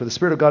much. For the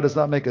Spirit of God does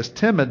not make us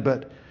timid,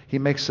 but He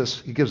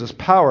gives us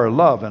power,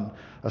 love, and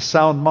a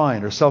sound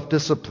mind, or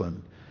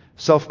self-discipline,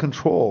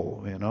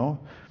 self-control,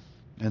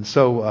 And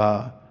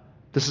so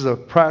this is a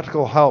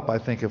practical help, I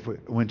think,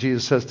 when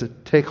Jesus says to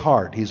take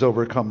heart, He's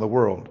overcome the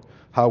world.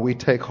 How we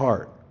take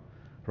heart,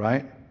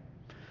 right?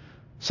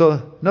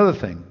 So another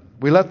thing,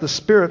 we let the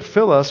Spirit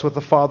fill us with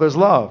the Father's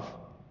love.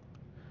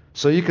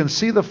 So you can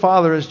see the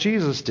Father as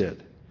Jesus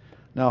did.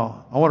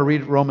 Now, I want to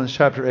read Romans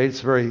chapter 8. It's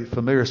a very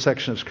familiar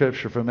section of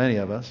Scripture for many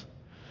of us.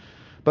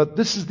 But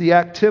this is the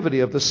activity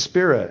of the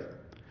Spirit.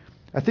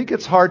 I think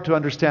it's hard to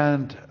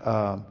understand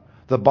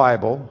the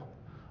Bible,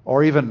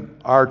 or even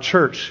our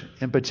church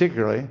in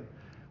particular,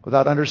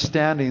 without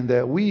understanding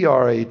that we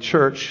are a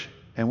church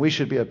and we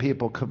should be a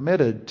people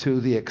committed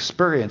to the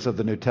experience of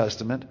the New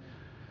Testament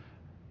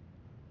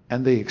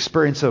and the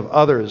experience of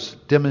others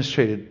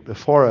demonstrated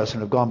before us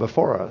and have gone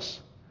before us.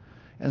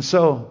 And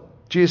so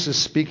Jesus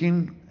is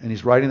speaking, and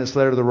He's writing this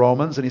letter to the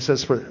Romans, and He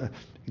says,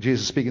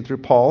 Jesus is speaking through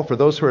Paul, for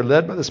those who are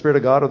led by the Spirit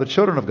of God are the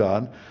children of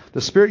God.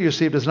 The Spirit you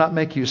receive does not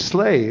make you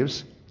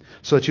slaves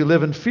so that you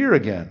live in fear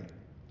again.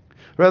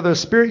 Rather, the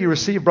Spirit you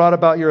received brought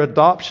about your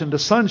adoption to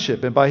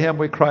sonship, and by Him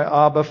we cry,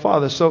 Abba,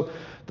 Father. So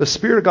the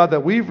Spirit of God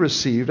that we've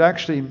received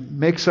actually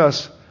makes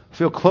us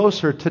feel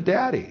closer to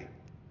Daddy.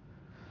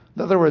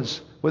 In other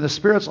words, when the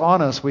Spirit's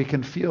on us, we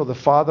can feel the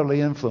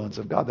fatherly influence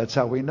of God. That's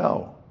how we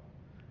know.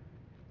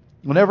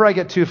 Whenever I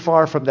get too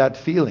far from that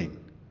feeling,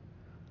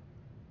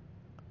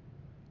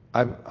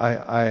 I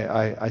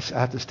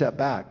have to step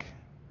back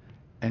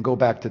and go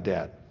back to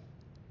Dad.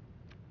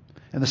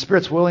 And the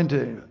Spirit's willing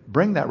to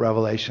bring that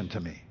revelation to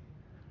me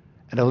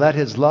and to let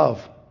His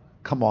love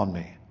come on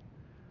me.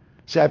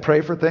 See, I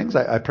pray for things.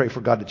 I pray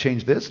for God to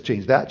change this,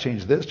 change that,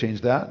 change this,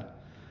 change that.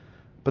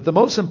 But the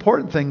most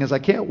important thing is I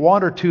can't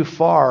wander too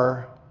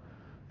far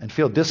and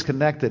feel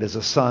disconnected as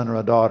a son or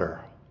a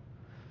daughter.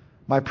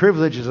 My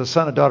privilege as a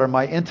son or daughter,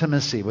 my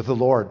intimacy with the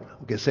Lord,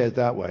 we can say it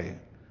that way,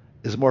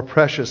 is more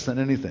precious than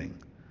anything.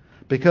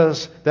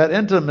 Because that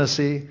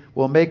intimacy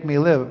will make me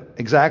live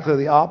exactly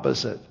the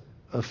opposite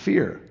of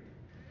fear.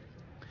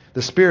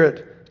 The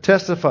Spirit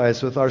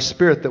testifies with our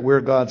spirit that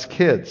we're God's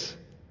kids.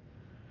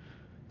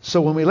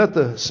 So when we let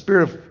the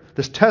Spirit of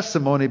this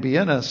testimony be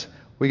in us,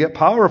 we get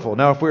powerful.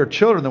 Now, if we are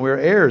children, then we are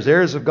heirs,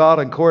 heirs of God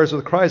and co-heirs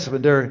with Christ. If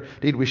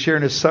indeed we share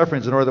in His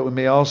sufferings, in order that we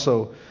may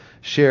also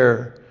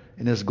share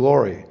in His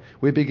glory.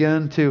 We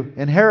begin to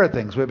inherit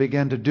things. We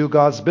begin to do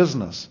God's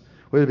business.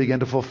 We begin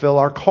to fulfill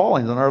our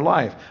callings in our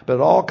life. But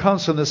it all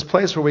comes from this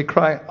place where we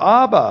cry,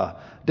 Abba,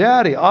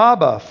 Daddy,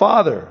 Abba,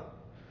 Father.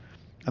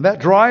 And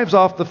that drives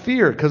off the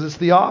fear because it's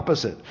the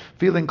opposite.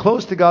 Feeling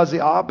close to God is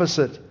the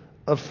opposite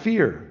of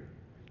fear.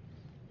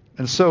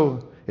 And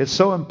so it's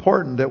so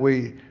important that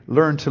we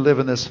learn to live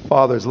in this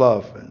Father's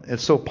love.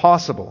 It's so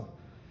possible.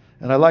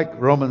 And I like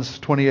Romans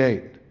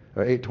 28,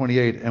 or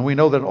 8:28. And we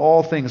know that in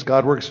all things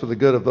God works for the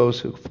good of those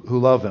who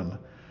love Him,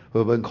 who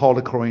have been called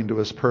according to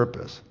His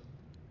purpose.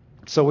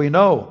 So we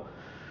know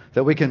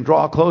that we can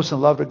draw close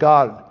in love to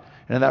God.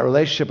 And in that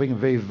relationship we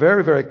can be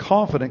very, very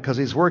confident because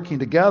He's working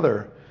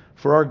together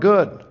for our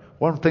good.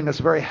 One thing that's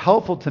very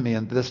helpful to me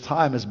in this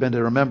time has been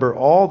to remember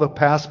all the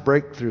past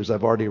breakthroughs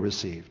I've already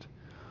received.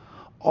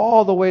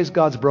 All the ways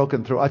God's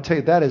broken through. I tell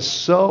you, that is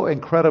so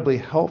incredibly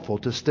helpful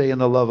to stay in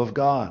the love of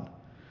God.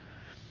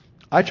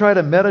 I try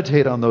to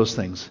meditate on those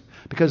things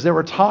because there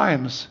were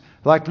times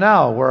like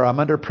now where I'm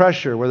under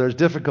pressure, where there's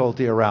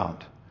difficulty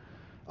around.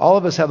 All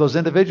of us have those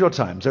individual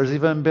times. There's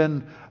even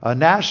been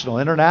national,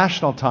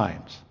 international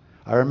times.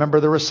 I remember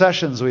the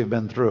recessions we've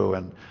been through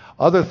and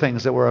other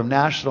things that were of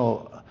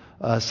national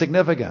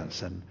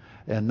significance and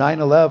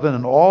 9/11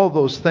 and all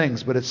those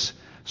things. But it's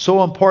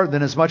so important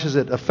that as much as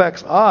it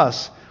affects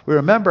us, we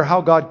remember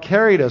how God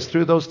carried us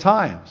through those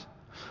times.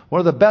 One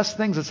of the best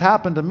things that's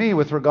happened to me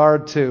with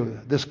regard to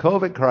this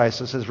COVID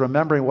crisis is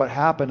remembering what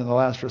happened in the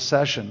last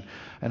recession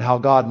and how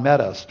God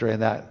met us during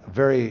that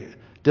very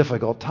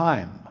difficult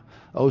time,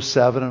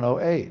 07 and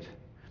 08.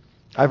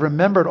 I've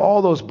remembered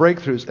all those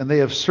breakthroughs, and they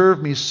have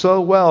served me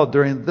so well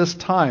during this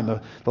time,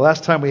 the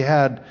last time we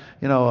had,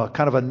 a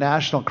kind of a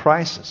national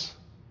crisis.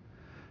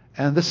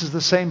 And this is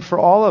the same for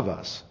all of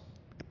us,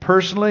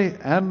 personally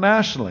and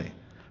nationally.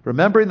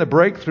 Remembering the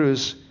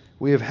breakthroughs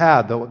we have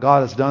had, that what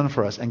God has done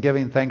for us, and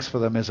giving thanks for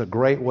them is a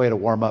great way to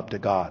warm up to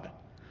God.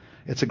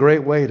 It's a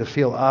great way to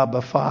feel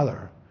Abba,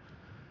 Father.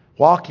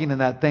 Walking in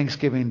that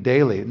thanksgiving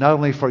daily, not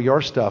only for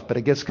your stuff, but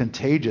it gets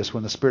contagious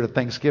when the spirit of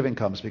thanksgiving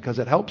comes because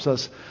it helps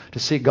us to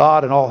see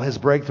God and all His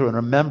breakthrough and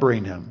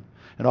remembering Him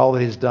and all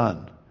that He's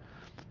done.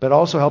 But it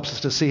also helps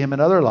us to see Him in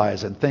other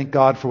lives and thank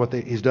God for what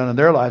He's done in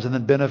their lives and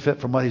then benefit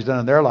from what He's done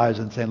in their lives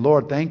and saying,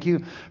 Lord, thank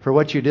you for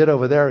what you did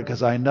over there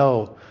because I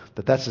know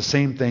that that's the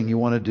same thing you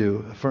want to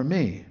do for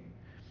me.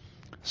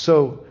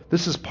 So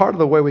this is part of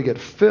the way we get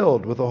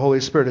filled with the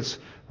Holy Spirit. It's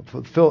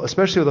filled,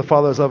 especially with the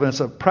Father's love, and it's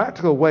a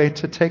practical way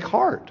to take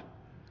heart.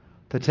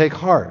 To take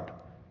heart.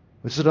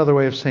 This is another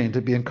way of saying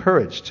to be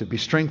encouraged, to be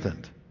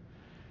strengthened.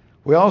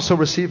 We also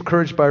receive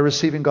courage by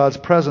receiving God's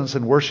presence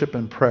in worship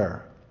and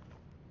prayer.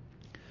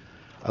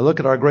 I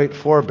look at our great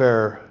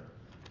forebear,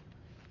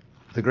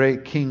 the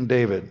great King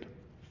David.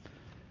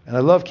 And I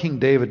love King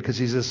David because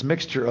he's this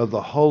mixture of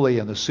the holy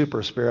and the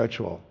super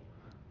spiritual.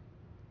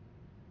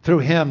 Through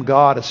him,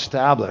 God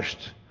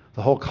established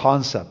the whole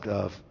concept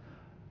of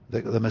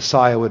the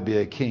Messiah would be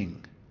a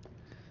king.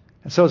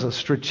 And so it's a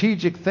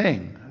strategic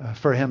thing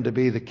for him to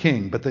be the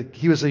king. But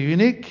he was a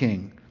unique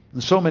king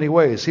in so many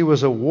ways. He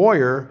was a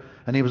warrior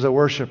and he was a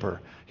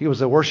worshiper. He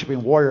was a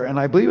worshiping warrior. And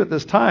I believe at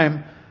this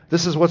time,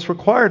 this is what's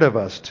required of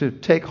us to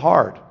take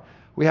heart.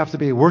 We have to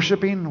be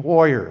worshiping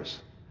warriors.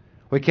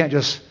 We can't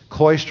just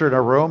cloister in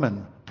a room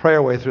and pray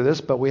our way through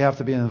this, but we have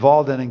to be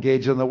involved and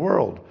engaged in the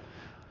world.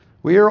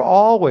 We are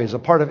always a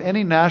part of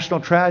any national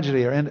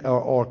tragedy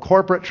or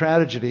corporate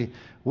tragedy.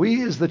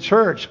 We as the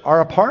church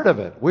are a part of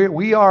it.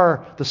 We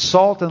are the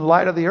salt and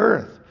light of the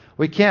earth.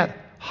 We can't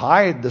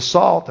hide the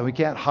salt and we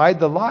can't hide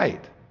the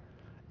light.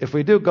 If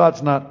we do,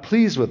 God's not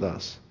pleased with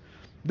us.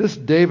 This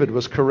David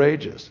was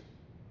courageous,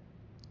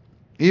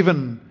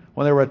 even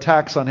when there were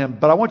attacks on him.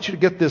 But I want you to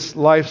get this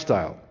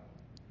lifestyle,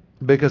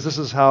 because this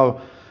is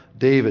how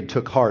David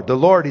took heart. The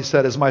Lord, he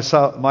said, is my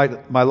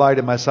light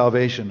and my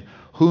salvation.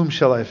 Whom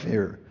shall I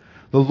fear?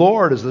 The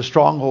Lord is the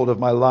stronghold of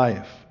my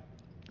life.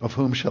 Of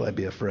whom shall I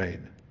be afraid?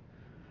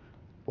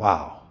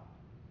 Wow.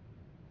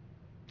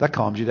 That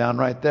calms you down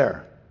right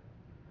there.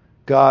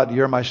 God,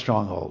 you're my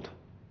stronghold.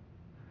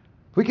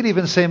 We could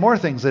even say more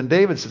things than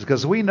David says,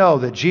 because we know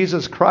that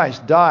Jesus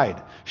Christ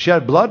died,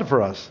 shed blood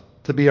for us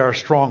to be our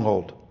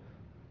stronghold.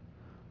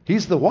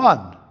 He's the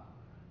one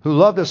who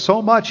loved us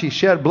so much, he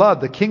shed blood.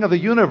 The King of the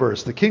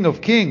universe, the King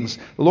of kings,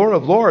 the Lord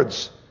of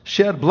lords,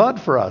 shed blood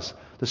for us.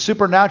 The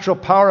supernatural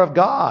power of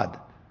God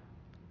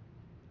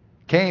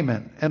came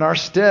in our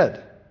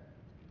stead,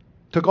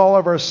 took all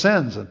of our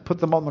sins and put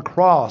them on the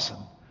cross,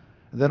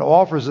 and then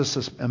offers us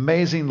this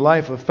amazing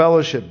life of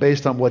fellowship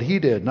based on what he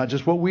did, not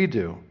just what we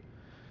do.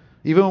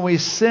 Even when we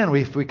sin,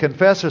 if we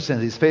confess our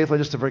sins, he's faithful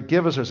just to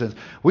forgive us our sins.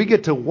 We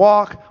get to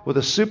walk with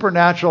the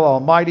supernatural,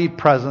 almighty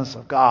presence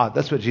of God.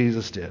 That's what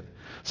Jesus did.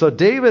 So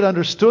David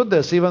understood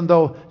this, even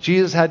though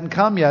Jesus hadn't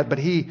come yet, but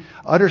he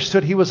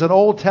understood he was an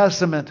Old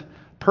Testament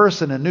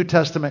person in New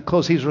Testament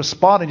clothes. He's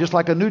responding just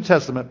like a New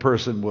Testament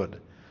person would.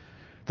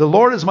 The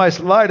Lord is my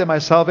light and my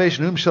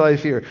salvation. Whom shall I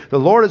fear? The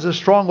Lord is the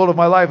stronghold of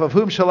my life. Of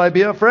whom shall I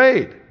be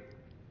afraid?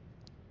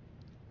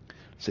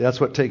 See, that's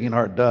what taking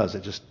heart does.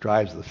 It just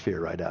drives the fear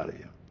right out of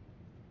you.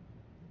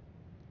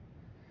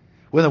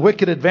 When the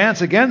wicked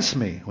advance against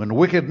me, when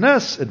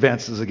wickedness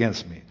advances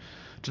against me,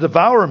 to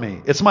devour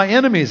me. It's my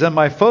enemies and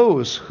my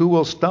foes who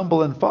will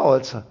stumble and fall.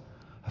 It's a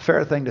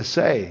fair thing to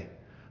say.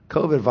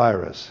 COVID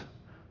virus,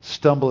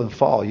 stumble and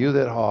fall. You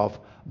that have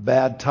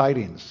bad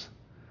tidings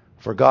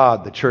for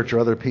God, the church, or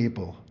other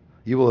people,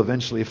 you will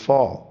eventually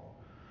fall.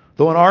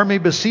 Though an army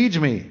besiege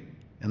me,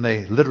 and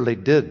they literally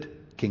did,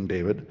 King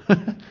David.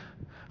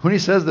 When he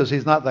says this,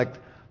 he's not like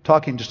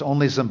talking just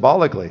only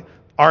symbolically.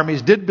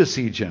 Armies did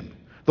besiege him.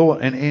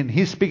 And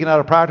he's speaking out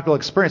of practical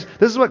experience.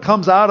 This is what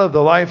comes out of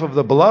the life of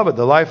the beloved,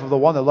 the life of the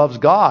one that loves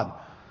God,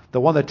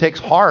 the one that takes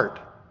heart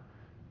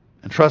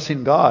and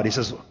trusting God. He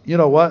says, you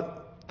know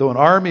what? Though an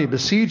army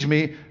besiege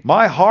me,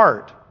 my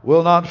heart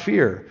will not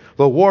fear.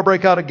 Though war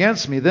break out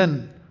against me,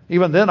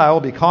 even then I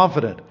will be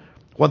confident.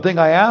 One thing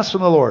I ask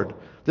from the Lord,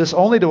 this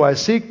only do I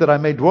seek, that I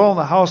may dwell in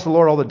the house of the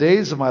Lord all the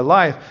days of my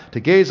life, to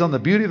gaze on the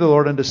beauty of the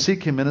Lord and to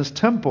seek him in his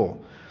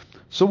temple.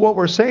 So what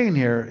we're saying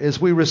here is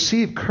we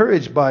receive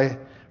courage by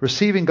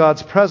receiving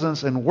God's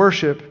presence and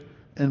worship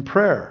and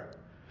prayer.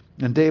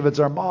 And David's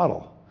our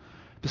model.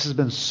 This has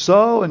been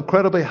so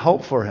incredibly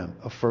helpful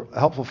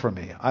for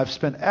me. I've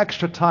spent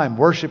extra time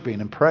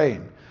worshiping and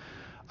praying.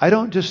 I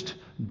don't just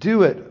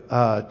do it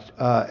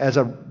as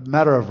a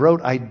matter of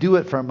rote. I do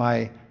it for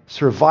my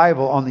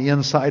survival on the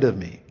inside of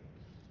me.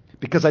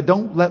 Because I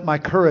don't want my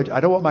courage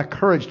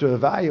to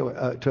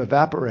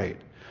evaporate.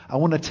 I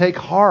want to take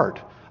heart.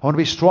 I want to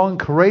be strong and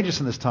courageous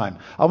in this time.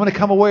 I want to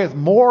come away with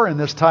more in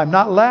this time,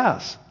 not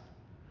less.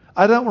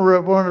 I don't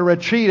want to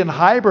retreat and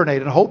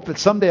hibernate and hope that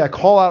someday I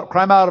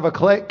climb out of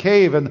a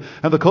cave and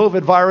the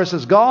COVID virus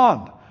is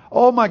gone.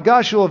 Oh my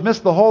gosh, you'll have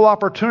missed the whole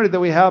opportunity that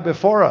we have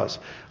before us.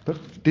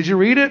 But did you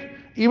read it?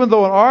 Even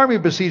though an army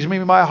besieges me,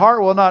 my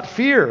heart will not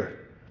fear.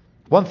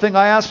 One thing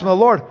I ask from the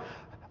Lord,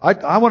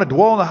 I want to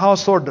dwell in the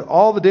house, Lord,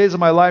 all the days of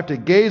my life, to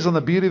gaze on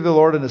the beauty of the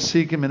Lord and to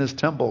seek him in his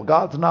temple.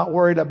 God's not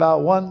worried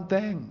about one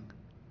thing.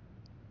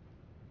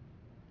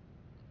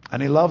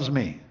 And he loves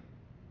me.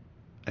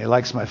 And he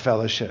likes my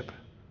fellowship.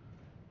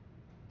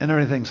 And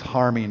anything's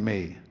harming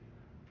me,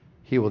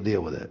 he will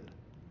deal with it.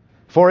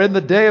 For in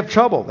the day of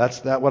trouble,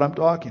 that's what I'm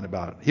talking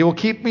about. He will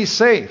keep me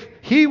safe.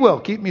 He will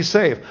keep me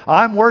safe.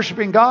 I'm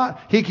worshiping God.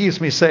 He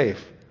keeps me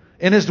safe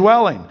in his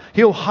dwelling.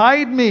 He'll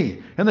hide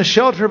me in the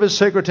shelter of his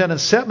sacred tent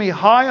and set me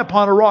high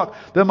upon a rock.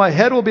 Then my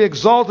head will be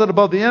exalted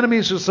above the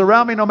enemies who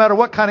surround me, no matter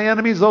what kind of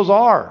enemies those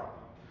are.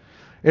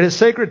 In his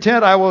sacred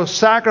tent, I will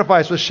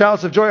sacrifice with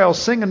shouts of joy. I will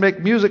sing and make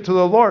music to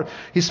the Lord.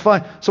 He's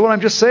fine. So what I'm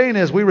just saying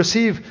is we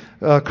receive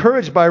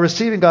courage by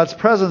receiving God's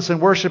presence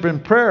and worship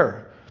and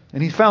prayer.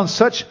 And he found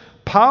such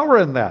power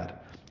in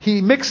that.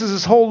 He mixes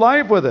his whole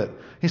life with it.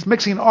 He's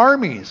mixing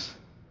armies.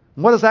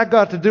 And what has that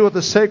got to do with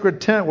the sacred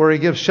tent where he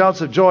gives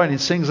shouts of joy and he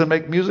sings and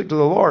makes music to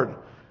the Lord?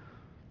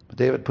 But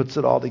David puts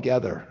it all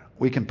together.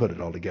 We can put it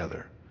all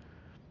together.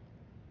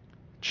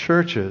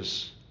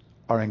 Churches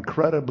are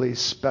incredibly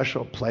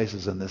special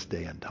places in this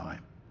day and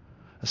time,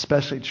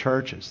 especially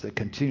churches that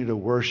continue to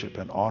worship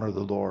and honor the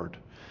Lord.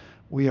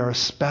 We are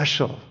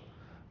special.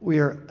 We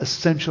are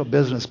essential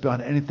business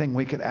beyond anything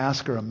we could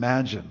ask or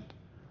imagine.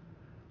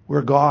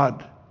 Where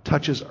God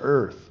touches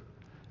earth,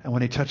 and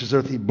when he touches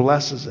earth, he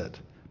blesses it.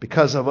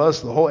 Because of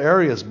us, the whole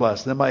area is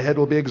blessed. Then my head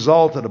will be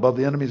exalted above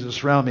the enemies that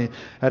surround me.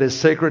 At his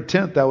sacred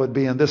tent, that would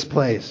be in this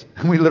place.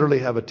 We literally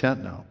have a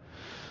tent now.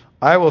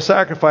 I will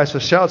sacrifice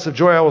with shouts of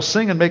joy. I will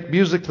sing and make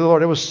music to the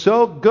Lord. It was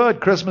so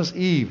good Christmas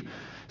Eve,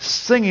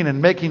 singing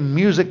and making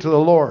music to the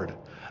Lord,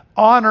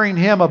 honoring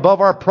him above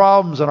our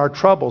problems and our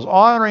troubles,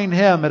 honoring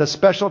him at a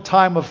special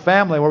time of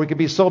family where we could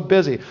be so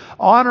busy,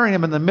 honoring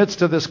him in the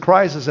midst of this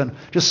crisis and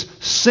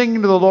just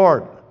singing to the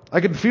Lord.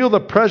 I can feel the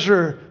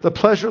pleasure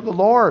of the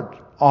Lord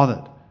on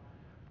it.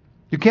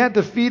 You can't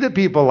defeat a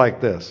people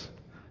like this.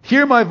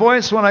 Hear my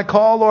voice when I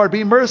call, Lord.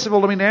 Be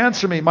merciful to me and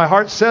answer me. My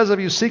heart says, if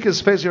you seek his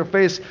face, your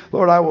face,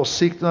 Lord, I will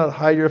seek. Do not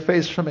hide your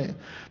face from me.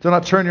 Do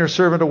not turn your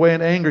servant away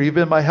in anger. You've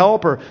been my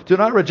helper. Do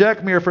not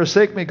reject me or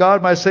forsake me,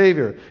 God, my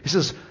Savior. He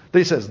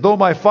says, though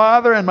my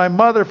father and my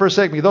mother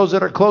forsake me, those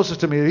that are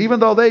closest to me,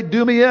 even though they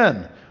do me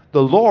in,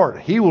 the Lord,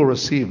 he will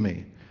receive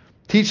me.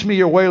 Teach me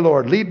your way,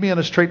 Lord. Lead me in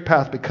a straight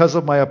path because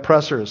of my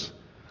oppressors.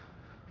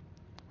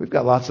 We've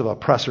got lots of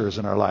oppressors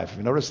in our life. Have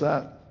you noticed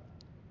that?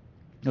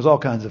 There's all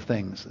kinds of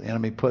things the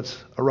enemy puts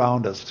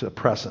around us to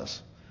oppress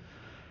us.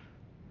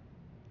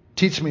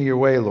 Teach me your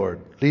way,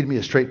 Lord. Lead me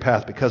a straight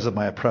path because of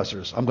my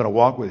oppressors. I'm going to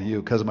walk with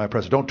you because of my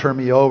oppressors. Don't turn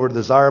me over to the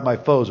desire of my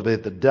foes, be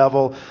it the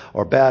devil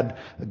or bad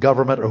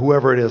government or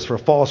whoever it is, for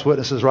false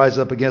witnesses rise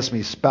up against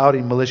me,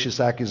 spouting malicious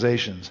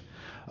accusations.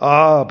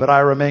 But I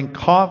remain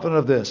confident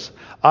of this.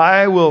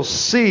 I will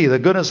see the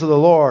goodness of the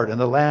Lord in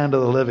the land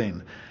of the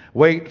living.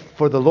 Wait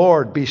for the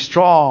Lord. Be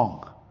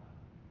strong.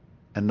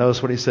 And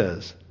notice what he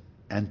says.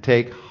 And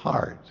take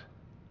heart.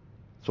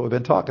 That's what we've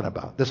been talking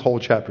about. This whole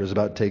chapter is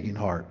about taking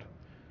heart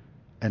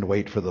and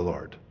wait for the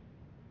Lord.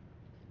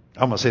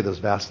 I'm going to say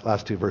those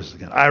last two verses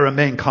again. I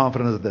remain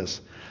confident of this.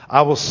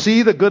 I will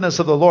see the goodness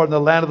of the Lord in the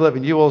land of the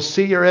living. You will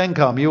see your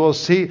income. You will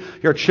see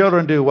your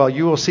children do well.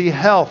 You will see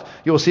health.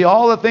 You will see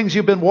all the things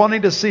you've been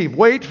wanting to see.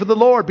 Wait for the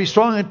Lord. Be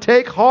strong and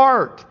take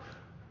heart.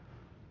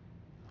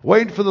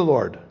 Wait for the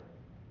Lord.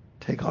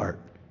 Take heart.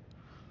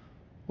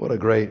 What a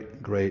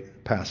great,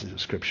 great passage of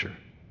Scripture.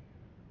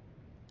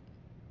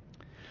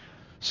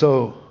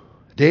 So,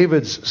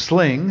 David's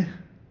sling,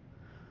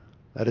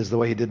 that is the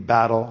way he did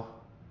battle,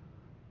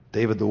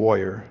 David the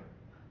warrior,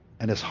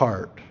 and his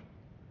harp,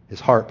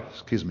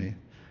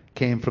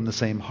 came from the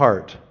same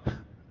heart.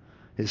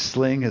 His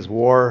sling, his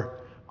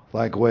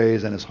war-like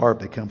ways, and his harp,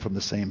 they come from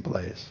the same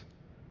place.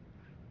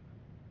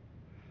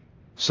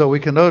 So we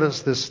can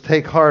notice this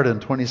take heart in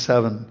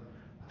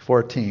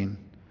 27:14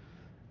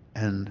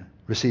 and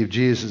receive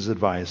Jesus'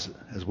 advice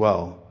as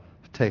well.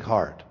 Take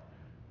heart.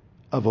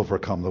 I've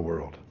overcome the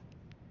world.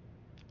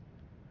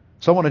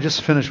 So I want to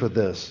just finish with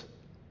this.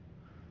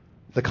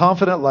 The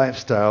confident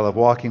lifestyle of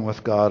walking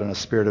with God in a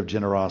spirit of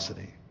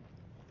generosity.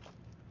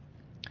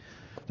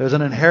 There's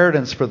an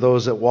inheritance for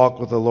those that walk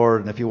with the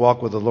Lord, and if you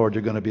walk with the Lord,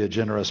 you're going to be a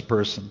generous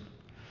person.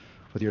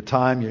 With your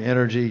time, your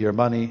energy, your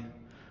money,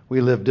 we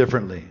live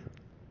differently.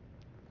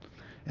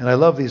 And I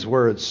love these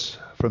words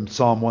from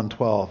Psalm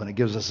 112, and it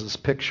gives us this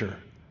picture.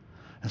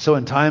 And so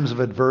in times of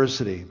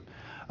adversity,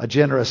 a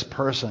generous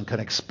person can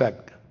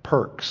expect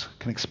perks,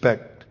 can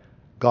expect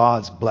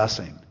God's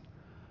blessing.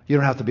 You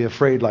don't have to be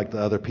afraid like the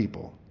other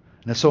people.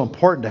 And it's so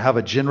important to have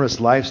a generous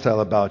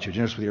lifestyle about you,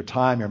 generous with your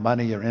time, your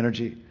money, your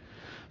energy.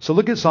 So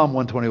look at Psalm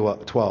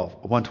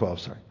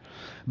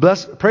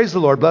 112. Praise the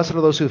Lord. Blessed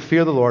are those who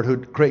fear the Lord,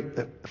 who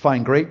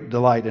find great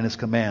delight in his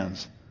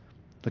commands.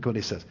 Look what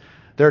he says.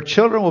 Their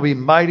children will be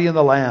mighty in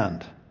the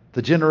land.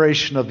 The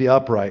generation of the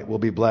upright will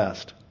be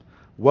blessed.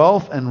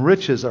 Wealth and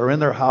riches are in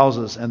their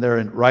houses, and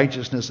their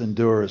righteousness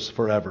endures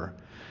forever.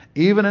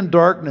 Even in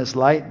darkness,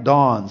 light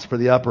dawns for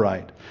the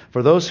upright,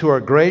 for those who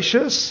are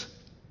gracious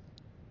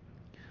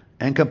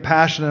and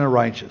compassionate and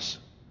righteous.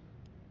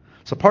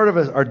 So part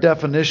of our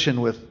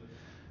definition with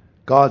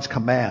God's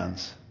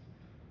commands,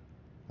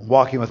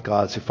 walking with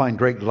God, is to find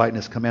great delight in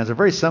his commands. They're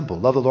very simple.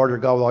 Love the Lord your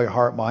God with all your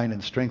heart, mind,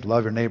 and strength.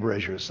 Love your neighbor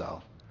as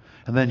yourself.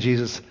 And then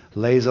Jesus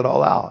lays it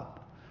all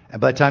out.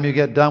 And by the time you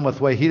get done with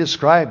the way he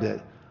described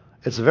it,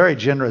 it's a very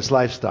generous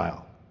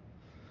lifestyle.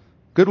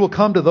 Good will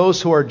come to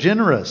those who are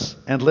generous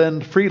and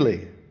lend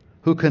freely,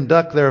 who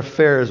conduct their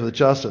affairs with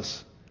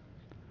justice.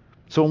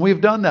 So when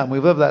we've done that, when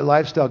we've lived that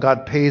lifestyle,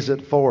 God pays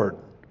it forward,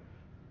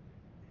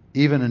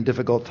 even in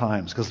difficult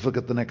times. Because look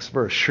at the next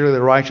verse. Surely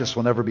the righteous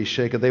will never be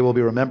shaken. They will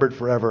be remembered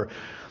forever.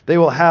 They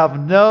will have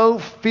no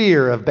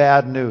fear of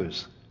bad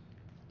news.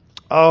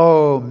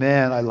 Oh,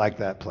 man, I like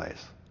that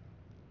place.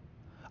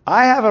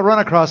 I haven't run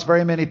across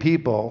very many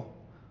people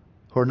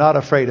who are not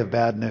afraid of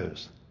bad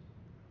news.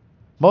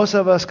 Most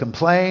of us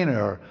complain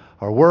or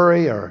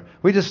worry, or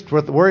we just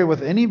worry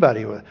with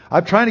anybody.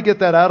 I'm trying to get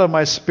that out of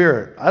my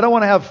spirit. I don't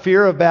want to have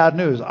fear of bad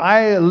news.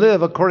 I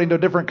live according to a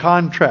different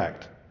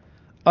contract.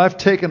 I've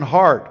taken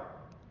heart.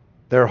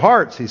 Their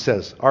hearts, he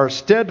says, are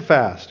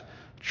steadfast,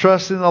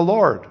 trusting the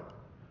Lord.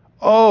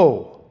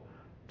 Oh,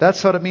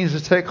 that's what it means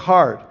to take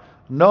heart.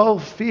 No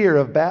fear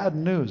of bad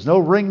news. No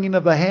wringing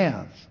of the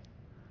hands.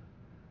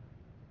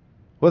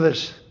 Whether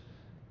it's,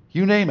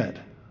 you name it.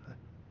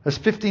 There's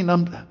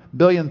 15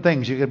 billion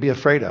things you could be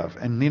afraid of.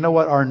 And you know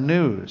what? Our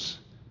news,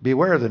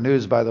 beware of the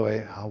news, by the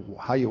way,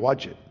 how you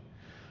watch it.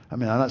 I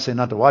mean, I'm not saying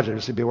not to watch it,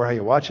 just beware how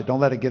you watch it.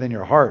 Don't let it get in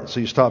your heart so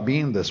you stop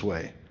being this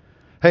way.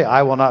 Hey,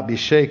 I will not be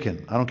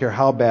shaken. I don't care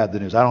how bad the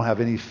news. I don't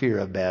have any fear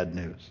of bad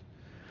news.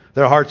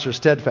 Their hearts are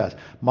steadfast.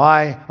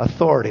 My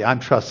authority,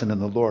 I'm trusting in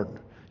the Lord.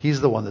 He's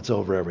the one that's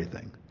over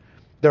everything.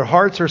 Their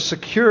hearts are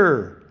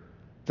secure.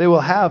 They will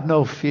have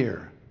no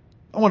fear.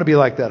 I want to be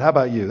like that. How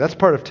about you? That's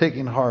part of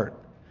taking heart.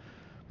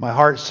 My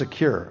heart's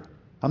secure.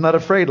 I'm not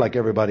afraid like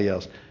everybody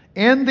else.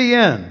 In the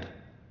end,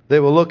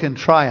 they will look in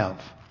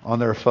triumph on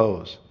their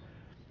foes.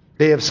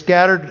 They have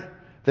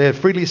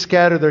freely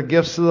scattered their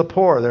gifts to the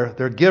poor.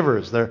 They're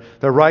givers. Their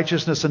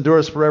righteousness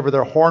endures forever.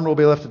 Their horn will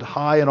be lifted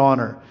high in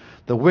honor.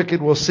 The wicked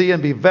will see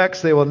and be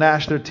vexed. They will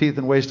gnash their teeth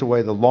and waste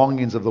away. The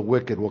longings of the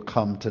wicked will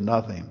come to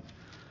nothing.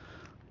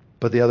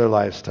 But the other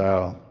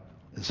lifestyle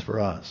is for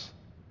us.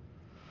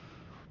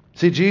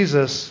 See,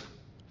 Jesus,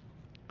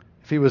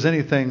 if he was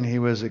anything, he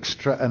was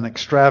an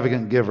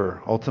extravagant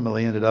giver.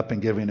 Ultimately ended up in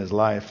giving his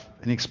life.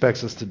 And he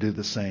expects us to do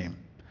the same.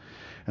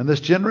 And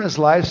this generous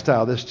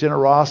lifestyle, this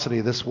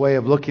generosity, this way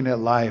of looking at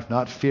life,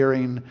 not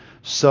fearing,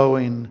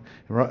 sowing.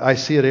 I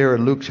see it here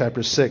in Luke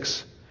chapter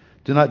 6.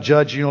 Do not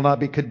judge, and you'll not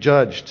be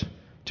judged.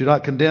 Do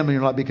not condemn, and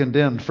you'll not be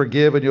condemned.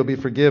 Forgive, and you'll be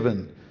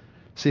forgiven.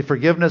 See,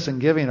 forgiveness and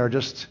giving are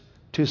just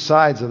two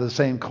sides of the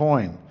same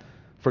coin.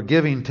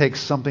 Forgiving takes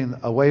something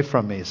away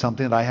from me,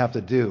 something that I have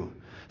to do,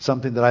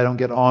 something that I don't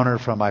get honor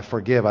from. I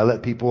forgive. I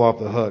let people off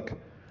the hook.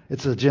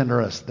 It's a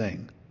generous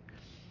thing.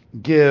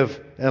 Give,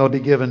 and it'll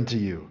be given to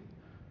you.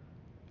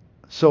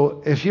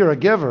 So if you're a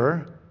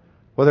giver,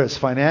 whether it's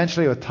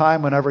financially or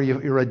time, whenever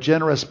you're a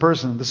generous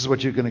person, this is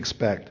what you can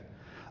expect.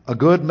 A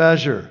good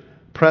measure,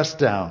 pressed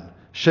down,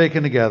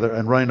 shaken together,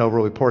 and running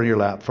over will be poured in your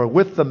lap. For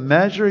with the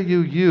measure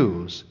you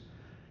use,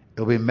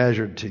 it'll be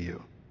measured to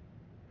you.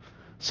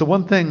 So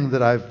one thing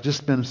that I've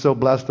just been so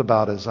blessed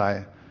about as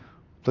I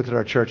look at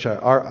our church,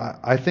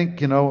 I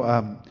think, I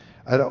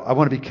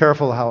want to be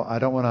careful how I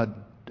don't want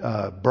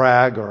to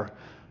brag or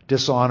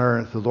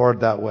dishonor the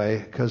Lord that way,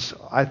 because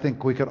I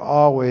think we could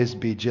always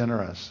be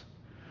generous.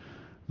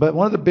 But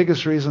one of the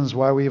biggest reasons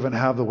why we even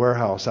have the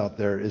warehouse out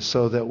there is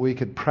so that we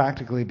could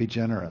practically be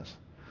generous.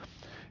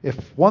 If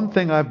one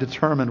thing I've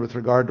determined with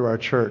regard to our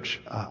church,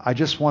 I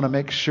just want to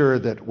make sure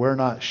that we're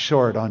not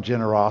short on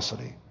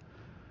generosity.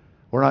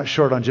 We're not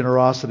short on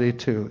generosity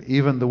to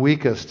even the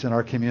weakest in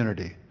our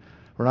community.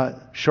 We're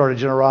not short of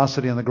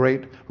generosity in the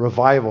great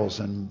revivals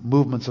and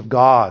movements of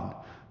God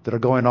that are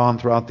going on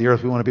throughout the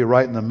earth. We want to be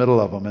right in the middle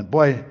of them. And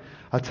boy,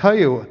 I'll tell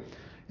you,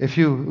 if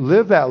you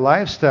live that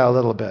lifestyle a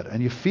little bit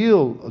and you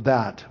feel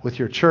that with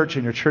your church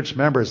and your church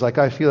members, like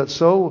I feel it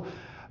so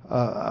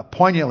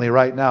poignantly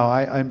right now,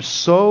 I'm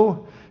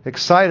so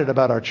excited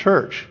about our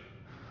church,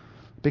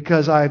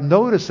 because I've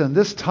noticed in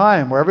this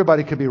time where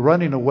everybody could be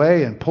running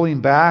away and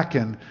pulling back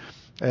and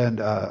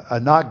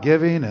not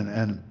giving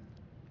and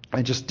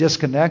just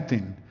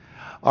disconnecting,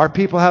 our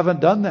people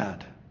haven't done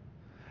that.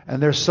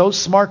 And they're so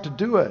smart to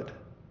do it.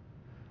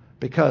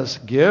 Because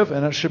give,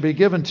 and it should be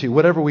given to you.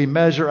 Whatever we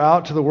measure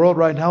out to the world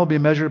right now will be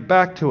measured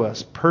back to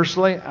us,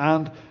 personally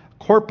and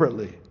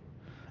corporately.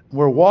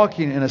 We're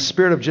walking in a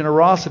spirit of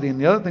generosity.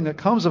 And the other thing that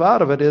comes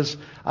out of it is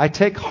I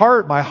take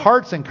heart. My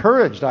heart's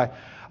encouraged.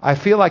 I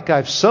feel like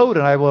I've sowed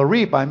and I will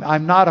reap.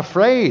 I'm not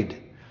afraid.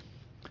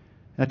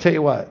 And I tell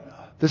you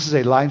what, this is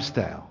a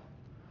lifestyle.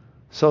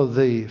 So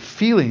the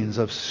feelings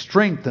of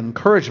strength and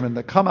encouragement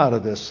that come out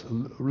of this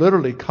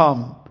literally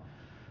come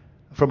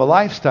from a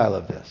lifestyle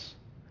of this.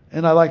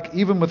 And I like,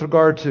 even with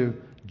regard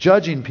to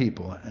judging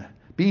people,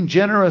 being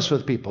generous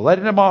with people,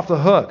 letting them off the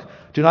hook.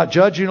 Do not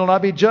judge, and you'll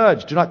not be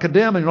judged. Do not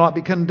condemn, and you'll not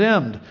be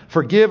condemned.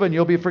 Forgive, and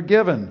you'll be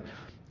forgiven.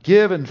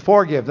 Give and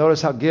forgive.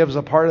 Notice how give is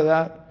a part of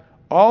that.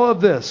 All of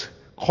this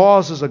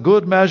causes a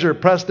good measure,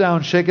 pressed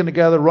down, shaken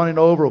together, running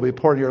over, will be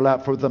poured in your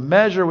lap. For the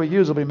measure we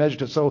use will be measured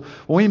to. So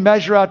when we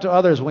measure out to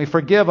others, when we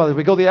forgive others,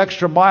 we go the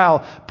extra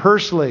mile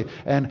personally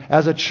and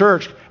as a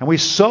church, and we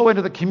sow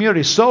into the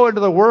community, sow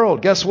into the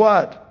world. Guess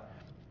what?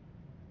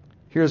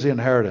 Here's the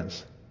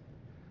inheritance.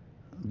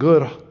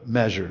 Good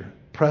measure,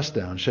 pressed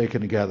down,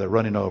 shaken together,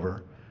 running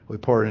over, we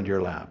pour it into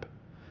your lap.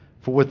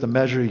 For with the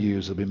measure you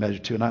use, it'll be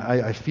measured to. And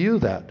I feel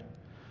that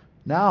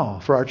now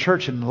for our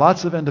church, and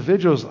lots of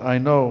individuals I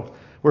know,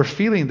 we're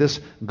feeling this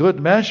good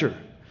measure.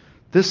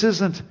 This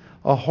isn't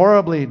a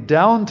horribly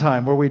down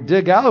time where we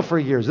dig out for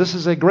years. This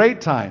is a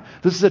great time.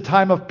 This is a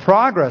time of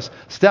progress,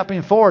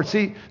 stepping forward.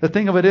 See, the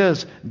thing of it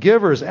is,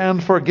 givers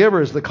and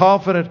forgivers, the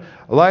confident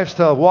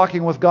lifestyle of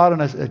walking with God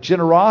in a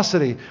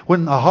generosity.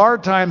 When the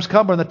hard times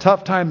come, when the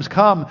tough times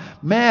come,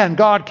 man,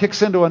 God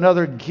kicks into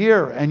another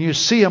gear and you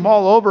see Him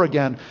all over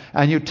again,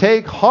 and you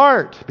take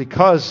heart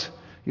because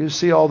you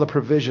see all the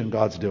provision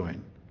God's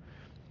doing.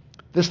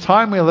 This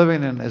time we're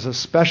living in is a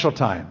special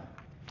time.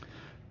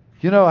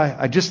 You know,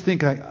 I just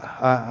think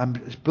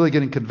I'm really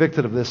getting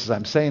convicted of this as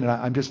I'm saying it.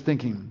 I'm just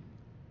thinking,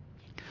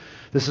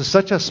 this is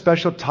such a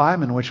special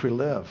time in which we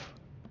live.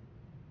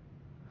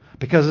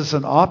 Because it's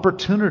an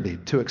opportunity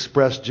to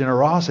express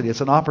generosity.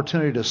 It's an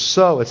opportunity to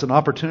sow. It's an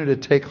opportunity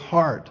to take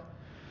heart.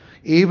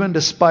 Even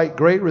despite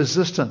great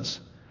resistance,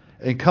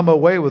 and come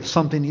away with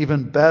something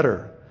even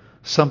better,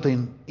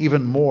 something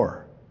even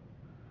more.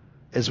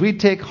 As we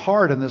take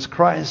heart in this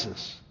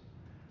crisis,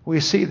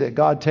 we see that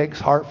God takes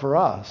heart for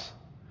us.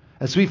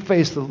 As we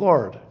face the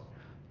Lord,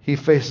 He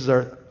faces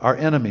our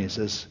enemies,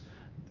 as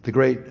the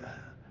great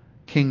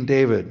King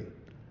David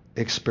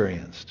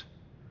experienced.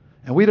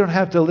 And we don't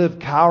have to live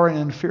cowering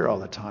in fear all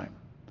the time.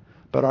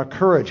 But our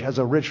courage has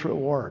a rich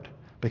reward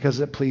because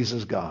it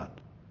pleases God.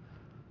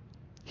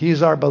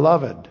 He's our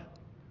beloved,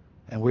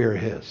 and we are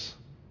His.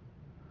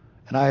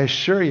 And I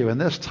assure you, in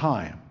this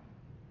time,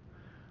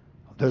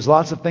 there's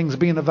lots of things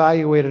being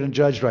evaluated and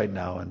judged right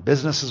now. And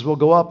businesses will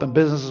go up and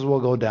businesses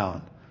will go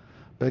down.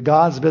 But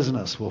God's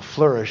business will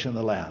flourish in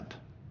the land.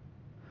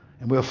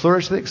 And we'll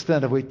flourish to the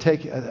extent that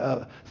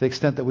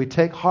we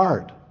take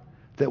heart,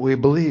 that we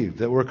believe,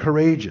 that we're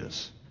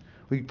courageous.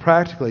 We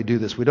practically do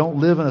this. We don't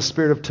live in a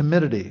spirit of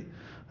timidity,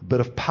 but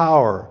of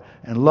power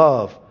and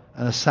love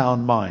and a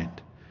sound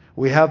mind.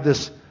 We have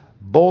this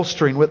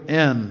bolstering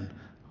within.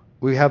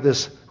 We have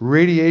this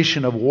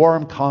radiation of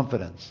warm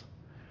confidence.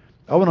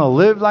 I want to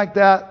live like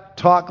that,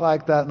 talk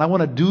like that, and I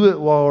want to do it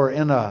while we're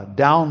in a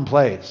down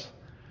place.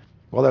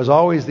 Well, there's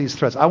always these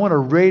threats. I want to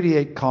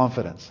radiate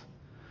confidence.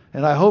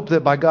 And I hope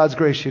that by God's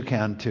grace you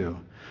can too.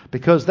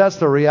 Because that's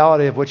the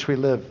reality of which we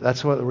live.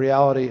 That's what the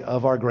reality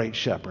of our great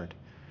shepherd.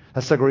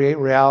 That's the great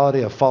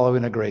reality of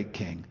following a great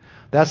king.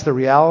 That's the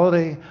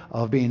reality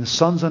of being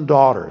sons and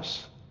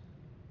daughters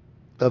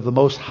of the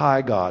Most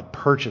High God,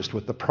 purchased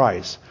with the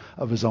price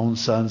of His own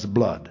Son's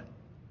blood.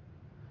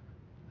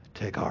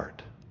 Take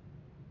heart.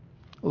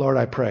 Lord,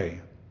 I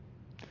pray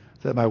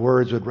that my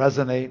words would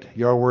resonate,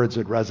 your words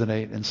would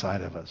resonate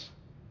inside of us.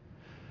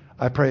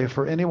 I pray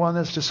for anyone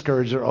that's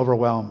discouraged or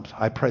overwhelmed,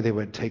 I pray they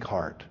would take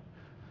heart.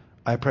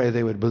 I pray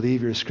they would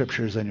believe your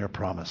scriptures and your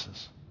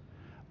promises.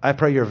 I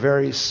pray your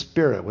very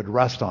spirit would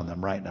rest on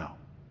them right now.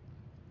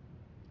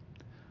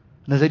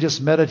 And as they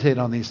just meditate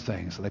on these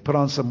things, and they put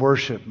on some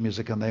worship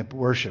music and they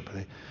worship,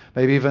 they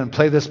maybe even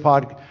play this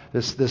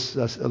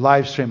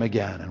live stream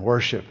again and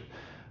worship,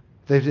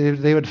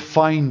 they would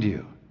find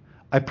you.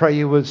 I pray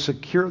you would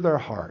secure their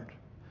heart.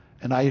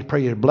 And I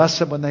pray you bless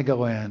them when they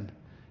go in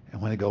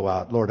and when they go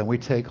out, Lord. And we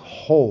take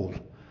hold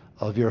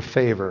of your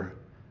favor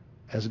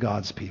as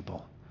God's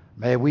people.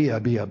 May we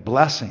be a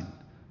blessing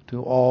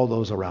to all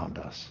those around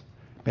us.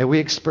 May we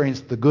experience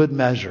the good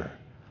measure,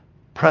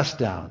 pressed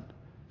down,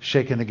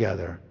 shaken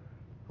together,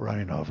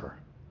 running over.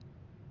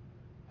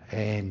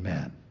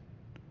 Amen.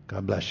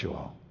 God bless you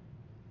all.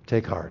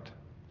 Take heart.